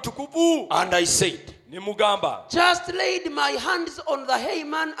ofuna omwoyo mutukuvu. And I said, nimugamba. Just laid my hands on the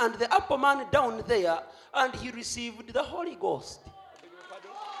Haman and the upper man down there, and he received the Holy Ghost.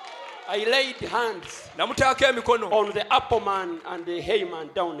 I laid hands namuteekako emikono on the upper man and the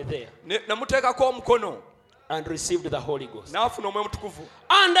Haman down there. Namuteekako omukono. And received the Holy Ghost. N'afuna omwoyo mutukuvu.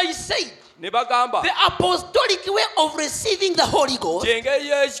 And I said, ne bagamba. The apostolic way of receiving the Holy Ghost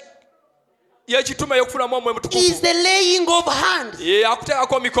y'ekitume y'okufunamu omwoyo mutukuvu is the laying of hands.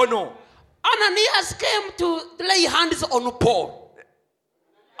 Akuteekako mikono. Ananias came to lay hands on Paul.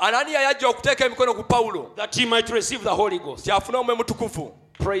 Ananiya yajja okuteeka emikono ku Pawulo. That he might receive the Holy Ghost. Kyafuna omwoyo mutukuvu.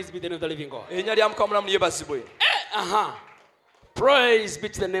 Praise be the name of the living God. Erinnya lya Mukama mulamu lyebazibwe. Praise be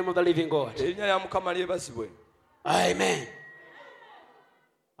to the name of the living God. Erinnya lya Mukama lyebazibwe. Amen.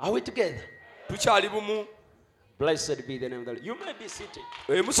 Are we together? Tukyali bumu. Blessed be the name of the Lord. You may be seated.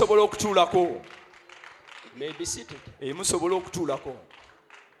 Musobola okutuulako. May be seated. Musobola okutuulako.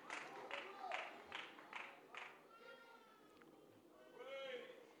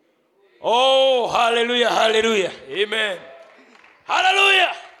 Oh, hallelujah, hallelujah. Amen.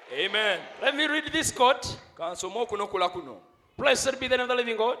 Hallelujah. Amen. Let me read this quote. Kansoma okunokola kuno. Blessed be the name of the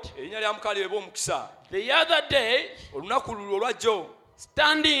living God. Erinnya lya Mukama lyebe omukisa. The other day, olunaku olwajjo,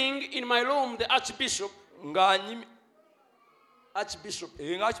 standing in my room, the Archbishop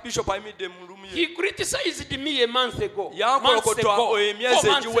ayimidde mu lumu ye. He criticized me a month ago. Yankolokotwa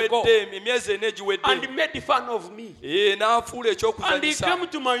emyezi ena egiwedde. And made fun of me. N'afuula And he ekyokuzanyisa. came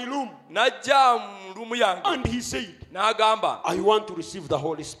to my room. N'ajja mu lumu yange. And he said, n'agamba, I want to receive the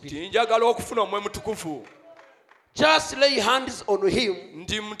Holy Spirit. Njagala okufuna omwoyo mutukuvu. Just lay hands on him.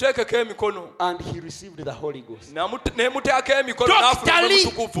 Nti muteekeko emikono. And he received the Holy Ghost. Nemuteekako emikono n'afuna omwoyo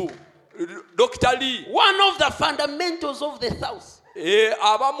mutukuvu. Dr. Lee. One of the fundamentals of the house.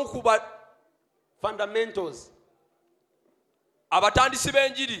 Abamu ku fundamentals. Abatandisi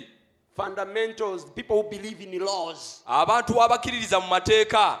b'enjiri. Fundamentals, people who believe in laws. Abantu abakiririza mu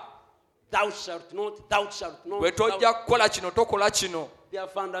mateeka. Thou shalt not, thou shalt not. Bwe tojja kukola kino tokola kino. They are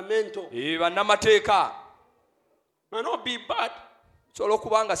fundamental. Bannamateeka. May not be bad. Sobola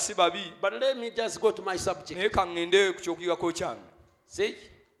okuba nga si babi. But let me just go to my subject. Naye ka ŋŋende ku ky'okuyigako kyange. See?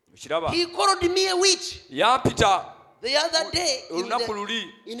 He called me a witch. Yampita. The other day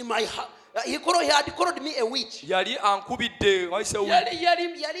in my house. He had called me a witch. Yali ankubidde wayise wu.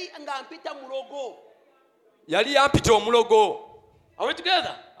 Yali ngampita mulogo. Yali yampita omulogo. Are we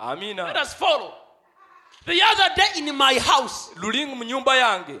together? Amina. Let us follow. The other day in my house. Luli mu nyumba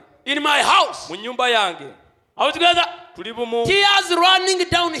yange. In my house. Mu nyumba yange. Are we together? Tuli bumu. Tears running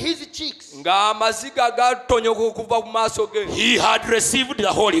down his cheeks. Ng'amaziga gatonyoka okuva mu maaso ge. He had received the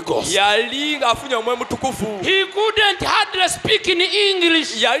Holy Ghost. Yali ng'afunye omwoyo mutukuvu. He couldn't hardly speak in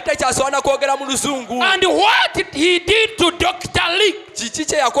English. Yali takyasobola kwogera mu luzungu. And what he did to Dr. Lee. Kiki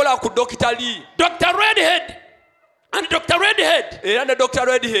kye yakola ku Dr. Lee. Dr. Redhead. And Dr. Redhead. Era ne Dr.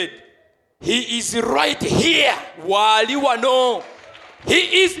 Redhead. He is right here. Wali wano.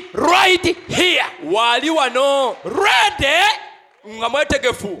 He is right here. Wali wano. Ready nga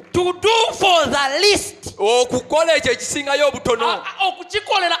mwetegefu to do for the least. Okukola ekyo ekisingayo obutono.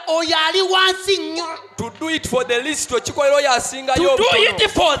 Okukikolera oyo ali wansi nnyo. To do it for the least. Okikolera oyo asingayo obutono. To do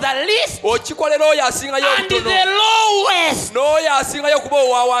it for the least. Okikolera oyo asingayo obutono. And the lowest. N'oyo asingayo kuba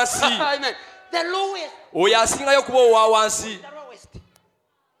owa wansi. Amen. The lowest. Oyo asingayo kuba owa wansi.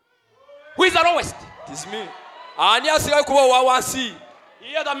 Who is the lowest? It is me. Ani asingayo kuba owa wansi.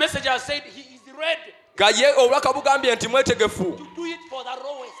 Here the message has said he is ready. Gaye obulaka bugambye nti mwetegefu. To do it for the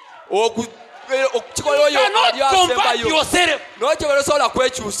lowest. Okukikolera oyo ali asembayo. N'okyebera osobola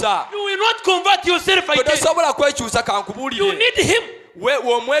kwekyusa. You will not convert yourself. Tosobola kwekyusa kankubuulire. You need him.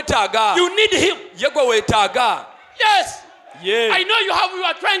 Womwetaaga. You need him. Ye gwe weetaaga. Yes. Yeah. I know you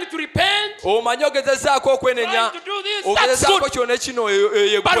are trying to repent. Omanyi ogezezaako okwenenya. Ogezezaako kyona kino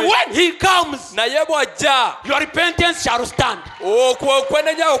yegwe. But when he comes, naye bw'ajja, your repentance shall stand.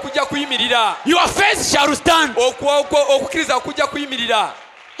 Okwenenya okujja kuyimirira. Your faith shall stand. Okukkiriza okujja kuyimirira.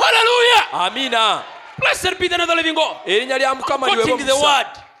 Hallelujah. Amina. Blessed be the name of the living God. Erinnya lya Mukama liweebwe omukisa. The word.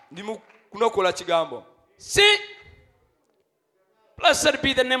 Ndi kunokola kigambo. See. Blessed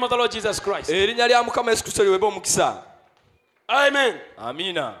be the name of the Lord Jesus Christ. Erinnya lya Mukama Yesu Kristo liweebwe omukisa. Amen.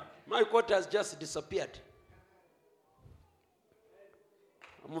 Amina. My quote has just disappeared.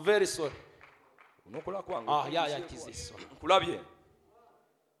 I'm very sorry. Yeah, it is this one.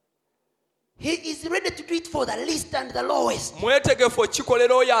 He is ready to do it for the least and the lowest. The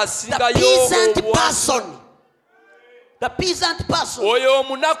peasant person. The peasant person.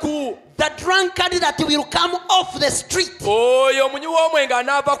 The drunkard that will come off the street. I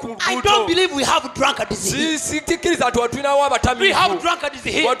don't believe we have drunkards here. We have drunkards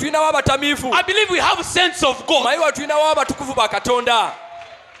here. I believe we have sense of God.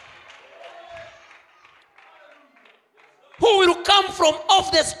 Who will come from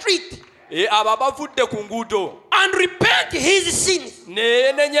off the street and repent his sins.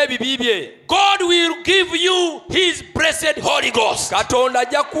 God will give you his blessed Holy Ghost.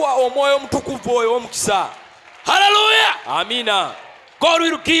 Hallelujah. Amina. God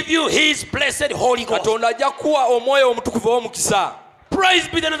will give you his blessed Holy Ghost. Praise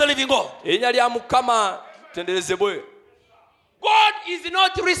be the name of the living God. God is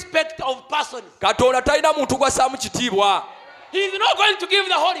not respect of persons. He is not going to give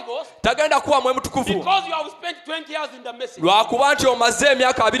the Holy Ghost because you have spent 20 years in the message. I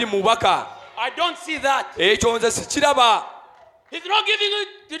don't see that. He's not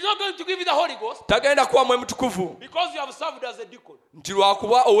going to give you the Holy Ghost because you have served as a deacon. He's going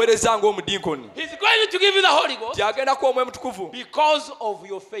to give you the Holy Ghost because of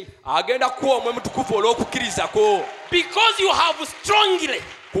your faith. Because you have strongly.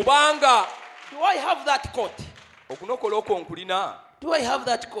 Do I have that coat? Do I have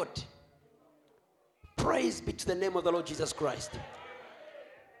that coat? Praise be to the name of the Lord Jesus Christ.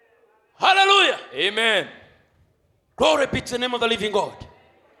 Hallelujah. Amen. Glory be to the name of the living God.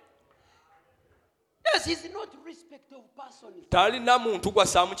 Yes, he's not respect of persons.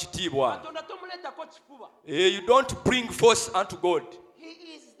 You don't bring force unto God.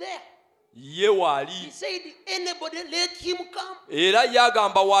 He is there. He said, anybody let him come.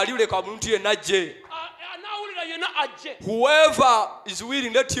 Whoever is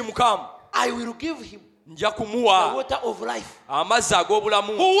willing, let him come. I will give him the water of life. Whoever.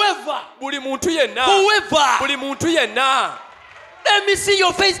 Let me see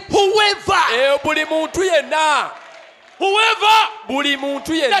your face. Whoever. That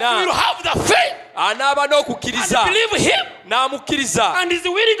will have the faith and believe him and is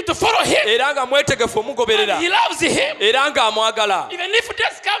willing to follow him and he loves him. Even if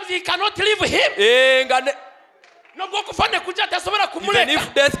death comes, he cannot leave him. Even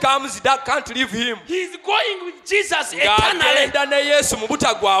if death comes, that can't leave him. He's going with Jesus eternally.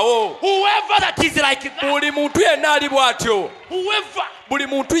 Whoever that is like that,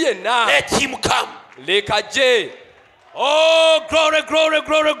 let him come. Oh, glory, glory,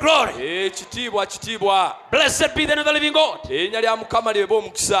 glory, glory. Blessed be the name of the living God.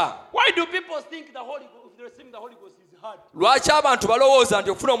 Why do people think the Holy Ghost, receiving the Holy Ghost is hard?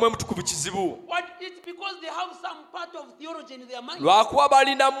 It's because they have some part of theology in their mind. They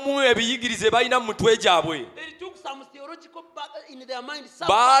took some theological part in their mind. The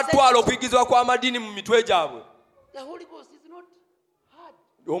Holy Ghost is not hard.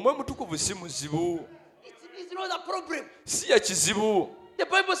 It's not a problem. The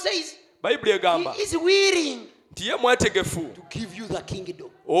Bible says he is willing to give you the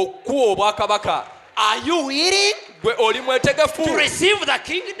kingdom. Are you willing? gwe oli mwetegefu to receive the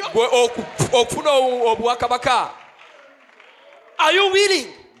kingdom? gwe okufuna obwakabaka? Are you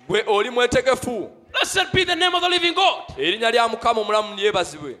willing? Gwe oli mwetegefu? Blessed be the name of the living God. Erinnya lya Mukama omulamu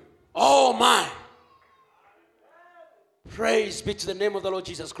lyebazibwe. Oh my. Praise be to the name of the Lord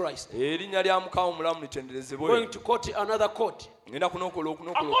Jesus Christ. Erinnya lya Mukama omulamu litenderezebwe. Going to quote another quote. Ngenda kunokola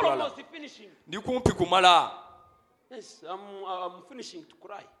I'm almost finishing. Ndi kumpi kumala. Yes, I'm finishing to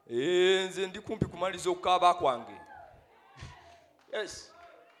cry. Nze ndi kumpi kumaliza okukaaba kwange. Yes.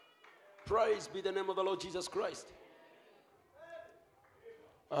 Praise be the name of the Lord Jesus Christ.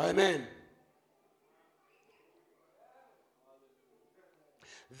 Amen.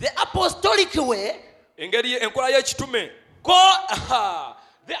 The apostolic way, engeri enkola y'ekitume,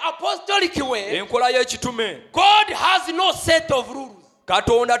 the apostolic way, enkola y'ekitume, God has no set of rules.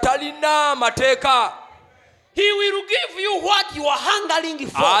 Katonda talina mateeka. He will give you what you are hungering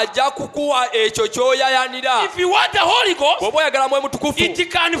for. Ajja kukuwa ekyo ky'oyayanira. If you want the Holy Ghost, bw'oba oyagala Mwoyo Mutukufu,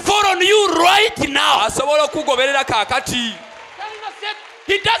 it can fall on you right now. Asobola okugoberera kaakati.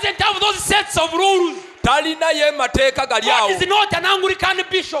 He doesn't have those sets of rules. Talina ye mateeka gali awo. God is not an Anglican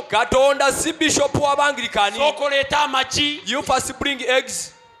bishop. Katonda si bishop w'Abangirikani. Soko leeta amagi. You first bring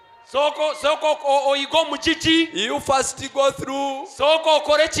eggs. Soko oyiga omugigi. You first go through. Soko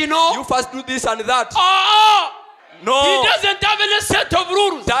okole kino. You first do this and that. No. He doesn't have any set of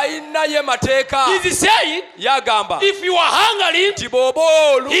rules. Talina ye mateeka. He's saying, yagamba, if you are hungering, he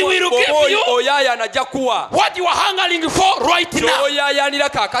will give you oyayana ajja kuwa what you are hungering for right now. Oyayanira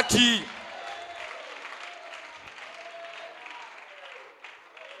kaakati.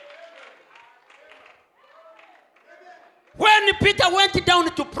 When Peter went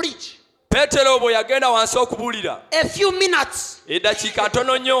down to preach, Petero bwe yagenda wansi okubuulira, a few minutes, eddakiika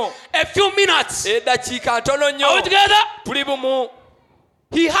ntono nnyo, eddakiika ntono nnyo, tuli bumu,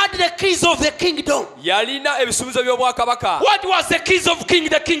 he had the keys of the kingdom. yalina ebisumuluzo by'obwakabaka. What was the keys of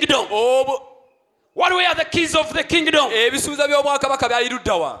the kingdom? What were the keys of the kingdom? Ebisumuluzo by'obwakabaka byali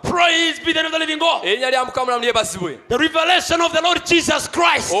ludda wa? Praise be the name of the living God. Erinnya lya Mukama omulamu lyebazibwe. The revelation of the Lord Jesus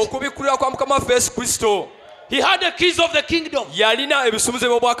Christ. Okubikkulirwa kwa Mukama waffe Yesu Kristo. He had the keys of the kingdom. Yalina ebisumuluzo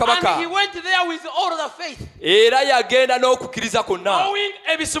by'obwakabaka. And he went there with all the faith. Era yagenda n'okukkiriza kwonna.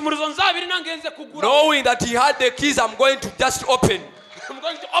 Knowing that he had the keys, I'm going to just open. I'm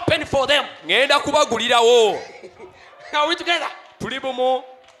going to open for them. Ngenda kubagulirawo. Are we together? Tuli bumu.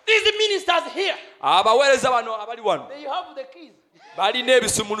 These ministers here, abaweereza bano abali wano they have the keys. balina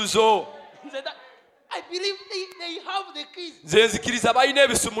ebisumuluzo. I believe they have the keys. Nze nzikiriza balina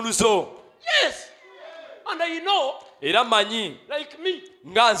ebisumuluzo. Yes. And I know, era manyi, like me,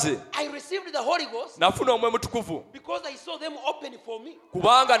 nga nze I received the Holy Ghost nafuna Omwoyo Mutukuvu because I saw them open for me.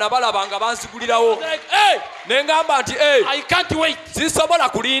 kubanga nabalaba nga bansigulirawo. Like, hey, ne ngamba nti hey, I can't wait. sisobola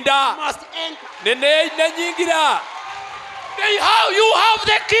kulinda. Must enter. Ne nyingira. You have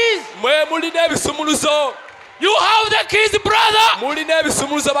the keys. Mwe mulina ebisumuluzo. You have the keys, brother. Mulina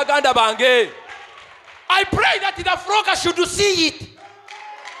ebisumuluzo baganda bange. I pray that the flock should see it.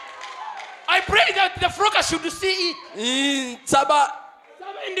 I pray that the flock should see it. Nsaba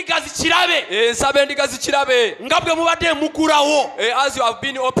endiga zikirabe. Nsaba endiga zikirabe. Nga bwe mubadde mugulawo. As you have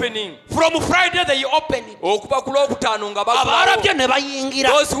been opening. From Friday they opened it. Okuva ku Lwokutaano nga bagulawo. Abalabye ne bayingira.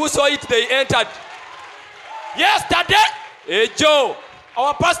 Those who saw it, they entered. Yesterday, ejo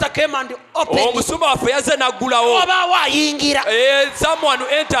our pastor came and opened it. Omusumba waffe yazze n'aggulawo. Oba wayingira. Someone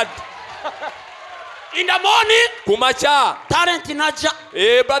entered. In the morning, kumakya, Talent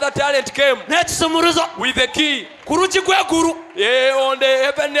najja. Brother Talent came n'ekisumuluzo with the key ku lugi gw'eggulu on the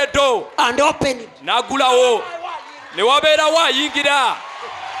heavenly door and opened it. n'aggulawo ne wabeerawo ayingira.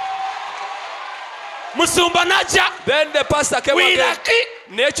 Musumba najja. Then the pastor came again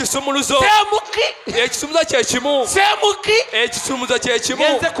n'ekisumuluzo. Ekisumuluzo kye kimu. Ekisumuluzo kye kimu.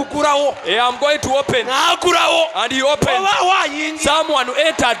 Genze kugulawo. I'm going to open. N'agulawo. And he opened. Oba wayingira. Someone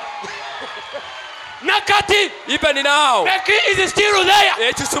entered. Nakati, even now, the key is still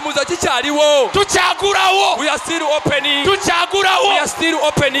there. Ekisumuluzo kikyaliwo. Tukyagulawo. We are still opening. Tukyagulawo. We are still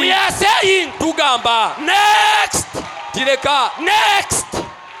opening. We are saying, tugamba. Next. Tireka. Next.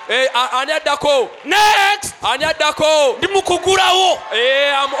 Ani addako. Next. Ani addako. Ndi mu kugulawo.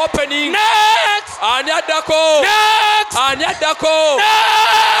 I'm opening. Next. Ani addako. Next. Ani addako.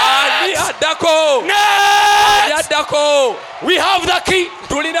 Ani addako. Next. Ani addako. We have the key.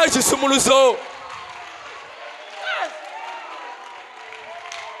 Tulina ekisumuluzo.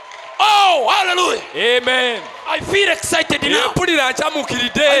 Oh, hallelujah. Amen. I feel excited now. Mpulira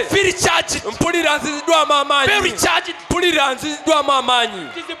nkyamuukiridde. I feel charged. Mpulira nziziddwamu amaanyi. Very charged. Mpulira nziziddwamu amaanyi.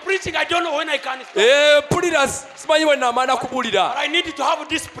 It is the preaching. I don't know when I can stop. Mpulira simanyi bwe nnaamaana kubuulira. But I need to have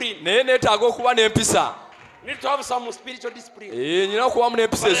discipline. Naye neetaaga okuba n'empisa. Need to have some spiritual discipline. Nina kuba mu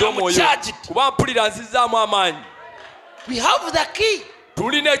empisa ez'omwoyo kuba mpulira nzizzaamu amaanyi. We have the key.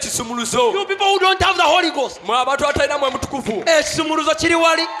 Tulina ekisumuluzo. You people who don't have the Holy Ghost. Mwe abantu atalina mwe mutukuvu. Ekisumuluzo kiri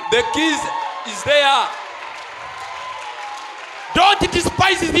wali. The keys is there. Don't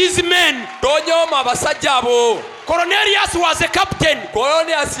despise these men. Tonyooma abasajja abo. Cornelius was a captain.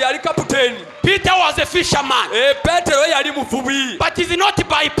 Cornelius yali kaputeni. Peter was a fisherman. Petero yali muvubi. But it's not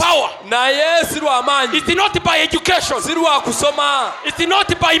by power. Naye si lwa maanyi. It's not by education. Si lwa kusoma. It's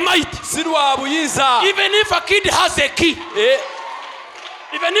not by might. Si lwa buyinza. Even if a kid has a key.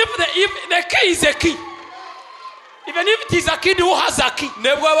 Even if the key is a key. Even if it is a kid who has a key.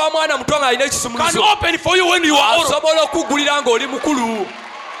 Ne bwaba mwana muto nga alina ekisumuluzo. Can open for you when you are old. Asobola okugulira ng'oli mukulu.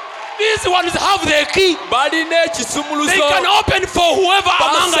 These ones have the key. Balina ekisumuluzo. They can open for whoever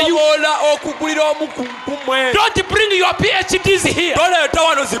among you. Basobola okugulira omukumwe. Don't bring your PhDs here. Toleeta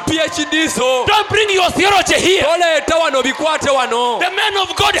wano zi PhD zo. Don't bring your theology here. Toleeta wano bikwate wano. The men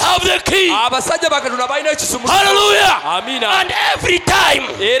of God have the key. Abasajja bakatonda balina ekisumuluzo. Hallelujah. Amina. And every time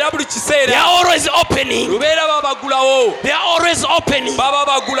era buli kiseera they are always opening. lubeera babagulawo. They are always opening. Baba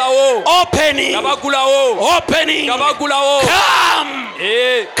bagulawo. Opening. Babagulawo. Opening. Babagulawo. Come.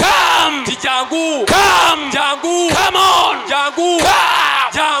 Come. Jangu. Come. Jangu. Come on. Jangu.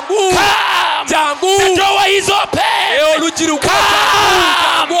 Come. Jangu. Come. Jangu. The door is open. Olugiruka.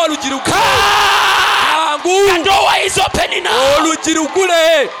 Come. Jangu olugiruka. Come. Jangu. The door is opening now.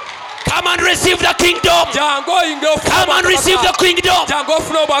 Olugirugule. Come and receive the kingdom. Jangu oyingira ofuna. Come and receive the kingdom. Jangu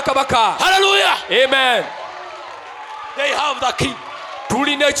ofuna obwakabaka. Hallelujah. Amen. They have the key.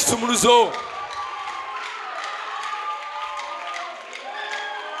 Tulina ekisumuluzo.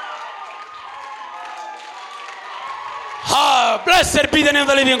 Blessed be the name of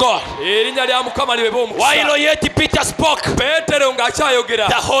the living God. Erinnya lya Mukama libe omukisa. While yet Peter spoke, Petero ng'akyayogera.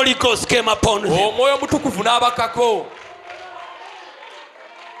 the Holy Ghost came upon him. Omwoyo mutukuvu n'abakako.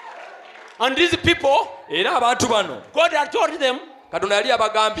 And these people, Era abantu bano God had told them, Katonda yali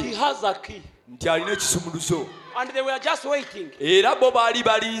abagambye he has a key. nti alina ekisumuluzo. And they were just waiting. Era bo baali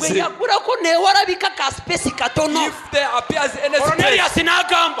balize. If there appears any Cornelius space,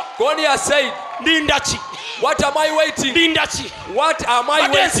 n'agamba, Cornelius said, Lindachi. what am I waiting? Lindachi. What am I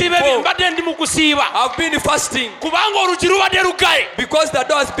waiting for? Mbadde ndi mu kusiiba. I've been fasting Kubanga oluggi lubadde lugaye. because the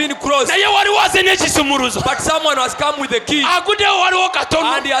door has been closed. Naye waliwo aze n'ekisumuluzo. But someone has come with the key Aguddewo waliwo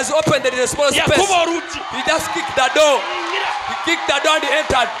katono. and he has opened the small space. Yakuba oluggi. He just kicked the door. He kicked the door and he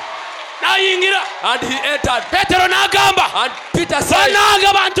entered. N'ayingira. And he entered. Petero n'agamba. And Peter said, Bannange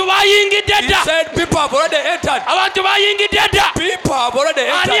abantu bayingidde he dda. said, people have already entered. Abantu bayingidde dda. People have already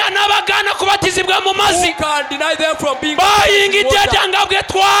Ani entered. anaabagaana kubatizibwa mu Who mazzi? can deny them from being Bayingidde baptized in dda water? nga bwe They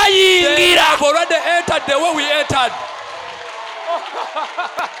twayingira. have already entered the way we entered.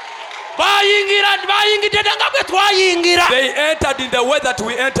 Bayingidde dda nga bwe twayingira. They entered in the way that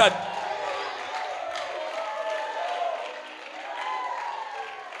we entered.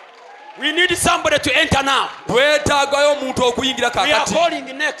 We need somebody to enter now. Twetaagayo omuntu okuyingira We are kakati.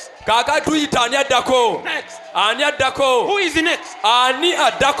 calling next. Kaakati tuyita ani addako? Next. Ani addako? Who is next? Ani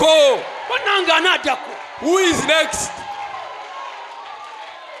addako? Bannange anaddako. Who is next?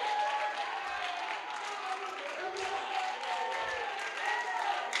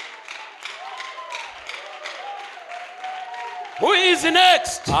 Who is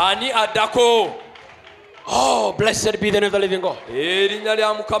next? Ani addako? Oh, blessed be the name of the living God. Erinnya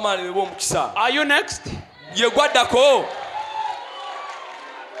lya Mukama libe omukisa. Are you next? Ye gwaddako?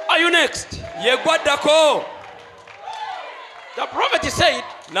 Are you next? Ye gwaddako? The prophet said,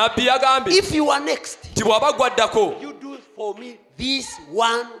 Nabbi yagambye if you are next, nti bw'aba gwaddako you do for me this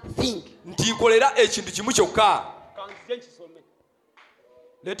one thing. nti nkolera ekintu kimu kyokka.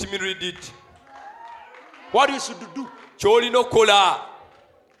 Let me read it. What you should do. Ky'olina okukola.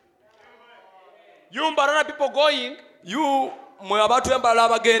 You Mbarara people going, You mwe abantu b'embalala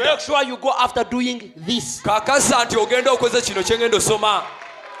abagenda. make sure you go after doing this. Kakasa nti ogenda okoze kino kye ngenda osoma.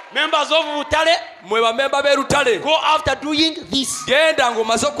 Members of Butale, Mwe bamemba b'Erutale. go after doing this. Genda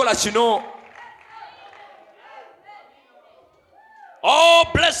ng'omaze okukola kino. Oh,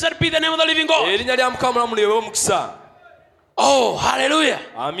 blessed be the name of the living God. Erinnya lya Mukama mulamu libe omukisa. Oh, hallelujah.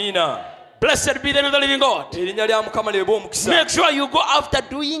 Amiina. Blessed be the name of the living God. Erinnya lya Mukama libe omukisa. Make sure you go after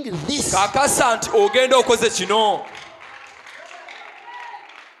doing this. Kakasa nti ogenda okoze kino.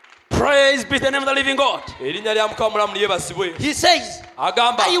 Praise be the name of the living God. Erinnya lya Mukama mulamu lyebasibwe. He says,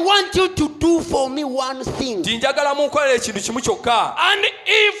 Agamba I want you to do for me one thing. nti njagala munkolere ekintu kimu kyokka. And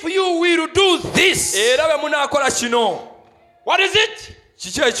if you will do this, Era bwe munaakola kino. what is it?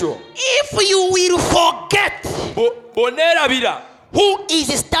 Kiki ekyo? If you will forget Bw'oneerabira who is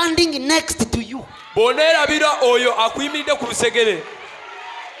standing next to you. bonerabira oyo akuyimiridde ku lusegere.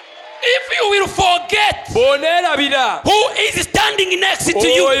 If you will forget bonerabira who is standing next to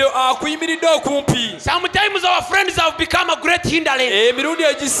you, oyo akuyimiridde okumpi. sometimes our friends have become a great hindrance. Emirundi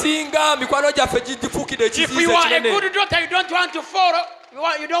egisinga mikwano gyaffe gifuukidde ekiziyiza If you are a kinene. good daughter, you don't want to follow.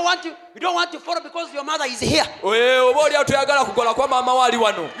 You don't want to follow because your mother is here. Oba oli atoyagala kugola kwa maama wali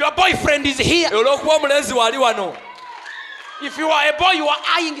wano. Your boyfriend is here. Olw'okuba omulenzi wali wano. If you are a boy, you are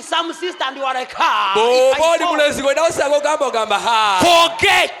eyeing some sister and you are like, ha. Oba oli mulenzi gwe nawe osanga ogamba ha.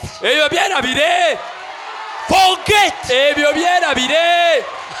 Forget. Ebyo byerabire. Forget. Ebyo byerabire.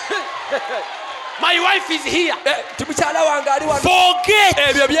 My wife is here. Timukyala wange ali wano. Forget.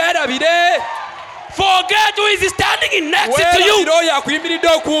 Ebyo byerabire. Forget who is standing next to you. Weerabire oyo akuyimiridde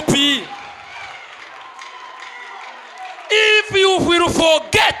okumpi. If you will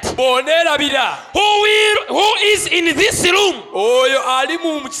forget bonerabira who is in this room, oyo ali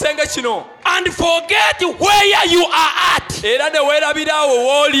mu kisenge kino, and forget where you are at, era ne weerabira awo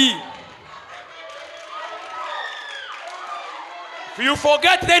wooli. If you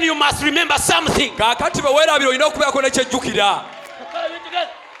forget, then you must remember something. Kaakati bwe weerabira olina okubeerako nekyejjukira.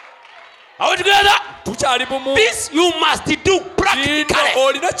 Are we together? Tukyali bumu. This you must do practically.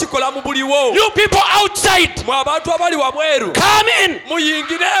 Olina kikola mu buliwo. You people outside, mwe abantu abali wabweru, come in.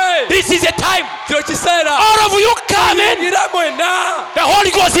 muyingire. This is a time. Kino kiseera. All of you come in. Muyingire mwenna. The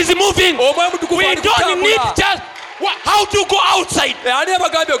Holy Ghost is moving. Omwoyo Mutukuvu We ali don't need kutambula. just how to go outside. Ani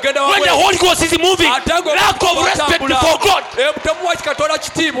abagambye ogenda When the wabweru. Holy Ghost is moving, lack of respect for God. Temuwa Katonda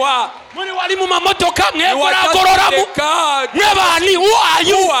kitiibwa. Muli wali mu mamotoka mwegolagoloramu. Mwebani, who are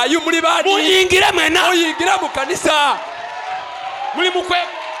you? Who are you? Muli bani? Muyingire mwena. Muyingire mu kanisa. Muli mukwe.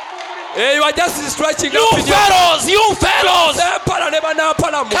 You are just stretching You up in your... fellows. Empala ne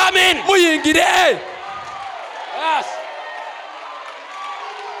banampala mu. Come in. Muyingire. Yes.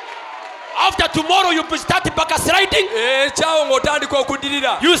 After tomorrow you start backsliding. Kyawo ng'otandika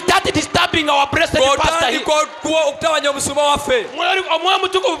okuddirira. You start disturbing our blessed pastor here. Ng'otandika okutabanya omusumba waffe. Omwoyo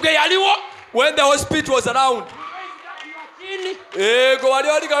mutukuvu bwe yaliwo. When the Holy Spirit was around. Gwe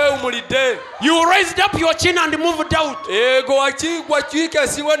wali wewumulidde. You raised up your chin and moved out. Gwe wakiika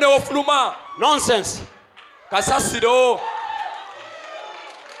ensingo ne ofuluma. Nonsense. Kasasiro.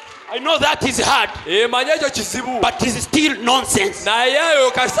 I know that is hard. Manya ekyo kizibu. But it is still nonsense. Naye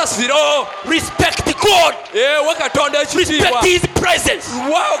eyo kasasiro. Respect God. Wa Katonda ekitiibwa. Respect his presence.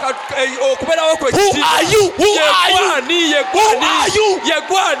 Okubeerawo kwe Who are you? Who are you? Who are you?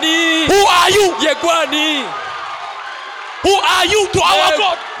 Yegwani. Who are you? Yegwani. Who are you to our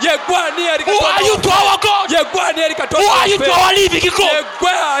God? Yegwani eri Who are you to our God? Yegwani eri Katonda. Who are you to our living God?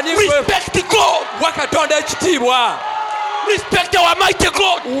 Yegwani. Respect God. Wa Katonda ekitiibwa. Respect our mighty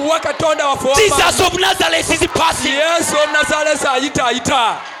God. Wa Katonda waffe. Jesus of Nazareth is passing. Yesu Nazareth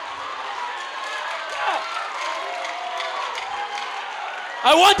ayita.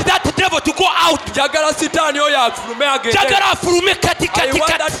 I want that devil to go out. Jagala sitaani oyo afulume agende. Jagala afulume kati. I want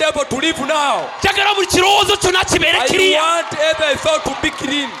that devil to leave now. Jagala buli kirowoozo kyonna kibeere kiriya. I want every thought to be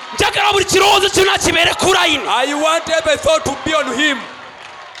clean. Jagala buli kirowoozo kyonna kibeere kulayini. I want every thought to be on him.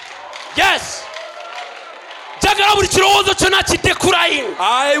 Yes. Jagala buli kirowoozo kyonna kidde kulayini.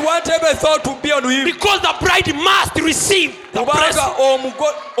 I want every thought to be on him. Because the bride must receive the blessing.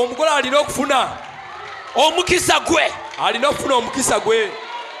 Kubanga omugole alina okufuna omukisa gwe. Alina okufuna omukisa gwe.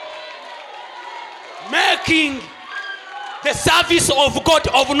 Making the service of God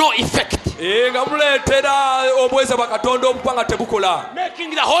of no effect. Nga muleetera obweza bwa Katonda obupa nga tebukola.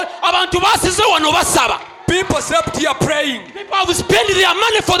 Making the whole abantu basize wano basaba. People slept here praying. People have spent their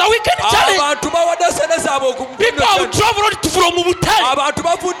money for the weekend challenge. Abantu bawadde sente zaabwe okumukunda. People have traveled from Butale. Abantu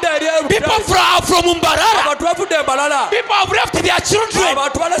bavudde eri Butale. People from Mbarara. Abantu bavudde Mbarara. People have left their children.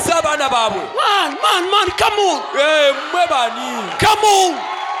 Abantu balese abaana baabwe. Man, come on. Mmwe bani. Come on.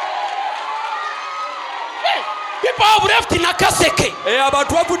 Hey, people have left Nakaseke.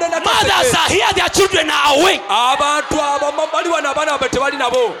 Abantu bavudde Nakaseke. Mothers are here, their children are away. Abantu bali wano abaana baabwe tebali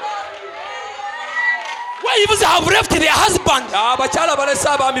nabo. Wives have left their husbands. Abakyala balese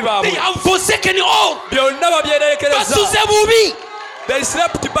abaami baabwe. They have forsaken all. Byonna babyerekereza. Basuze bubi. They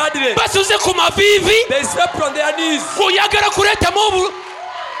slept badly. Basuze ku mavivi. They slept on their knees. Oyagala kuleta mobu.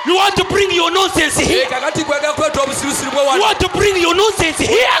 You want to bring your nonsense here. Kakati kwegala kuleta obusirusiru bwe wano. You want to bring your nonsense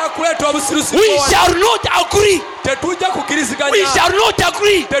here. Kuleta obusirusiru bwe We wano. shall not agree. Tetujja kukiriziganya. We shall not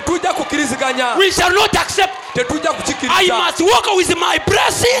agree. Tetujja kukiriziganya. We shall not accept. Tetujja kukikiriza. I must walk with my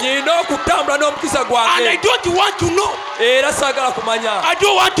blessing. Nina okutambula n'omukisa gwange. And I don't want to know. Era saagala kumanya. I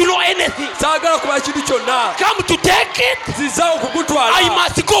don't want to know anything. Saagala kumanya kintu kyonna. Come to take it. Nziza okugutwala. I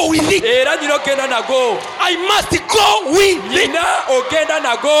must go with it. Era nina ogenda nago. I must go with it. Nina ogenda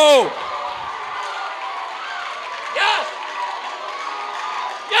nago.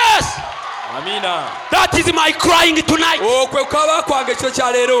 Amina. That is my crying tonight.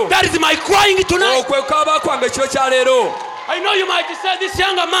 That is my crying tonight. I know you might say this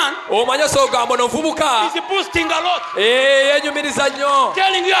younger man is boosting a lot.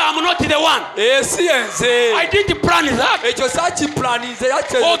 Telling you I'm not the one. I didn't plan that.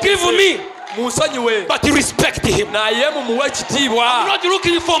 Forgive me. But respect him. I'm not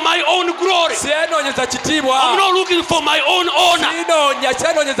looking for my own glory. I'm not looking for my own honor.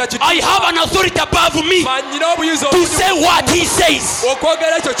 I have an authority above me to say what he says,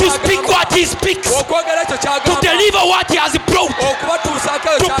 to speak what he speaks, to deliver what he has brought,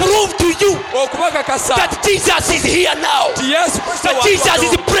 to prove to you that Jesus is here now, that Jesus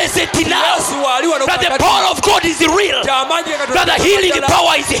is present now, that the power of God is real, that the healing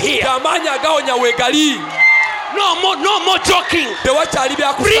power is here. No more joking.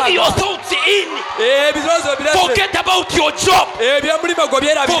 Bring your thoughts in. Forget about your job.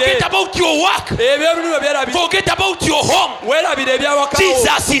 Forget about your work. Forget about your home.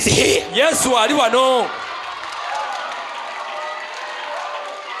 Jesus is here.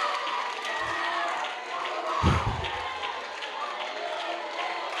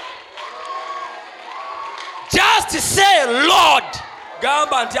 Just say, Lord.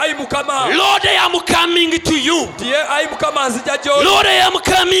 Lord, I am coming to you. Lord, I am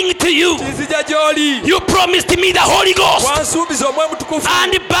coming to you. You promised me the Holy Ghost,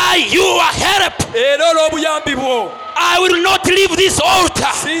 and by your help I will not leave this altar.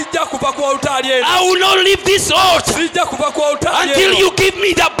 I will not leave this altar until you give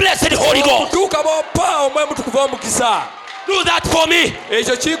me the blessed Holy Ghost. Do that for me.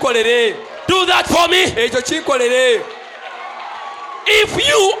 Do that for me. If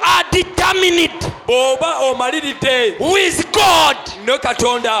you are determined with God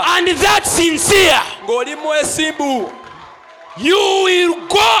and that sincere, you will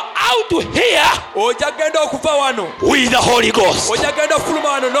go out here with the Holy Ghost.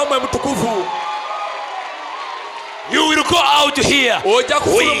 You will go out here with the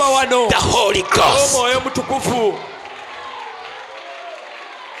Holy Ghost.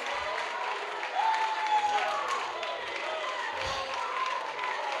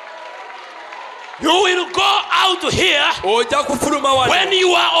 You will go out here when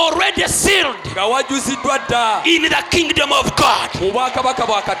you are already sealed in the kingdom of God. You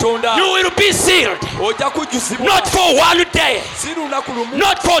will be sealed not for 1 day,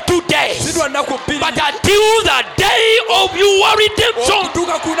 not for 2 days, but until the day of your redemption.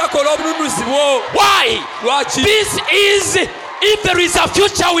 Why? This is, if there is a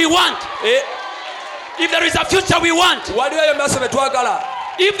future we want. If there is a future we want.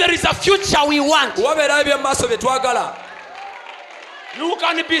 If there is a future we want, you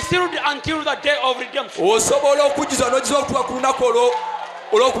can be sealed until the day of redemption.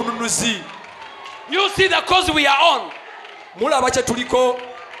 You see the cause we are on.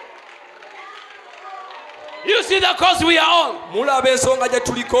 You see the cause we are on.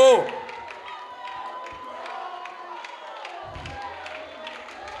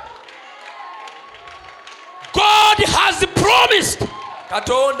 God has promised.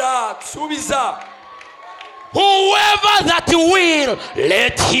 Whoever that will,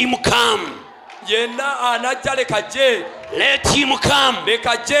 let him come. Let him come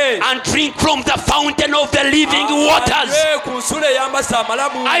and drink from the fountain of the living waters.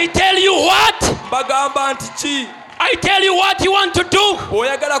 I tell you what? I tell you what you want to do.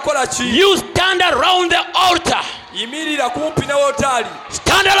 You stand around the altar.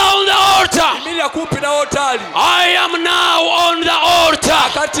 Stand around the altar. I am now on the altar.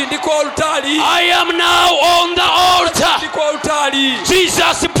 I am now on the altar.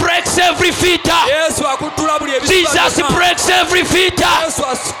 Jesus breaks every fetter. Jesus breaks every fetter.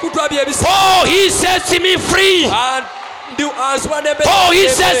 Oh, he sets me free. Oh, he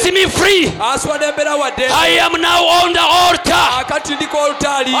sets me free. I am now on the altar. I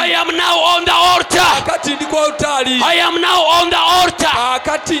am now on the altar. I am now on the altar.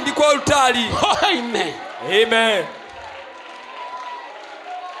 Oh, amen. Amen.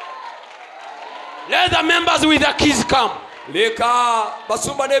 Let the members with the keys come.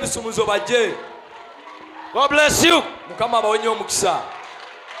 God bless you.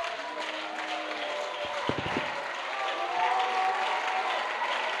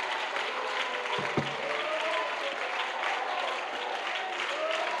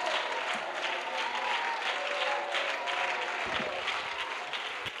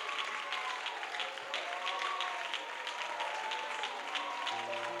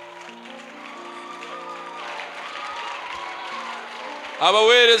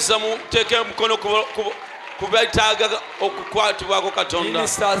 abaweereza muteeke mukono kubeetaaga okukwatibwako Katonda.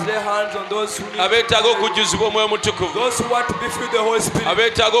 Ministers lay hands on those who need. Abeetaaga okujjuzibwa Omwoyo Mutukuvu. Those who want to be filled with the Holy Spirit.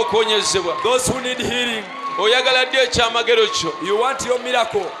 Abeetaaga okuwonyezebwa. Those who need healing. Oyagala ddi ekyamagero kyo? You want your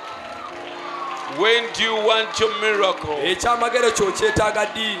miracle. When do you want your miracle? Ekyamagero kyo kyetaaga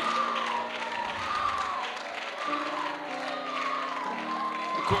ddi?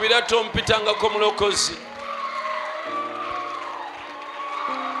 Kubira tompitangako mulokozi.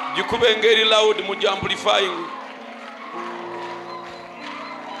 Gikube ngeri loud mu amplifying.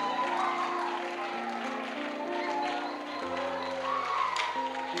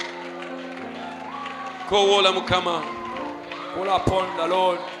 Kowoola Mukama. Call upon the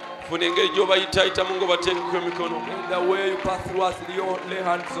Lord. Funa engeri gy'obayitaayitamu ng'obateekeko emikono. In the way you pass through us, lay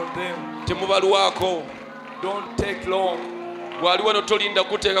hands on them. Temubalwako. Don't take long. Bw'ali wano tolinda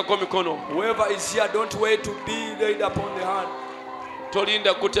kuteekako mikono. Whoever is here, don't wait to be laid upon the hand.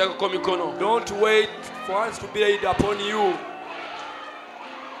 Tolinda kuteekako mikono. Don't wait for hands to be laid upon you.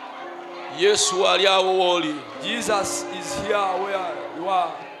 Yesu ali awo w'oli. Jesus is here where you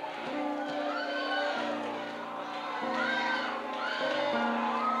are.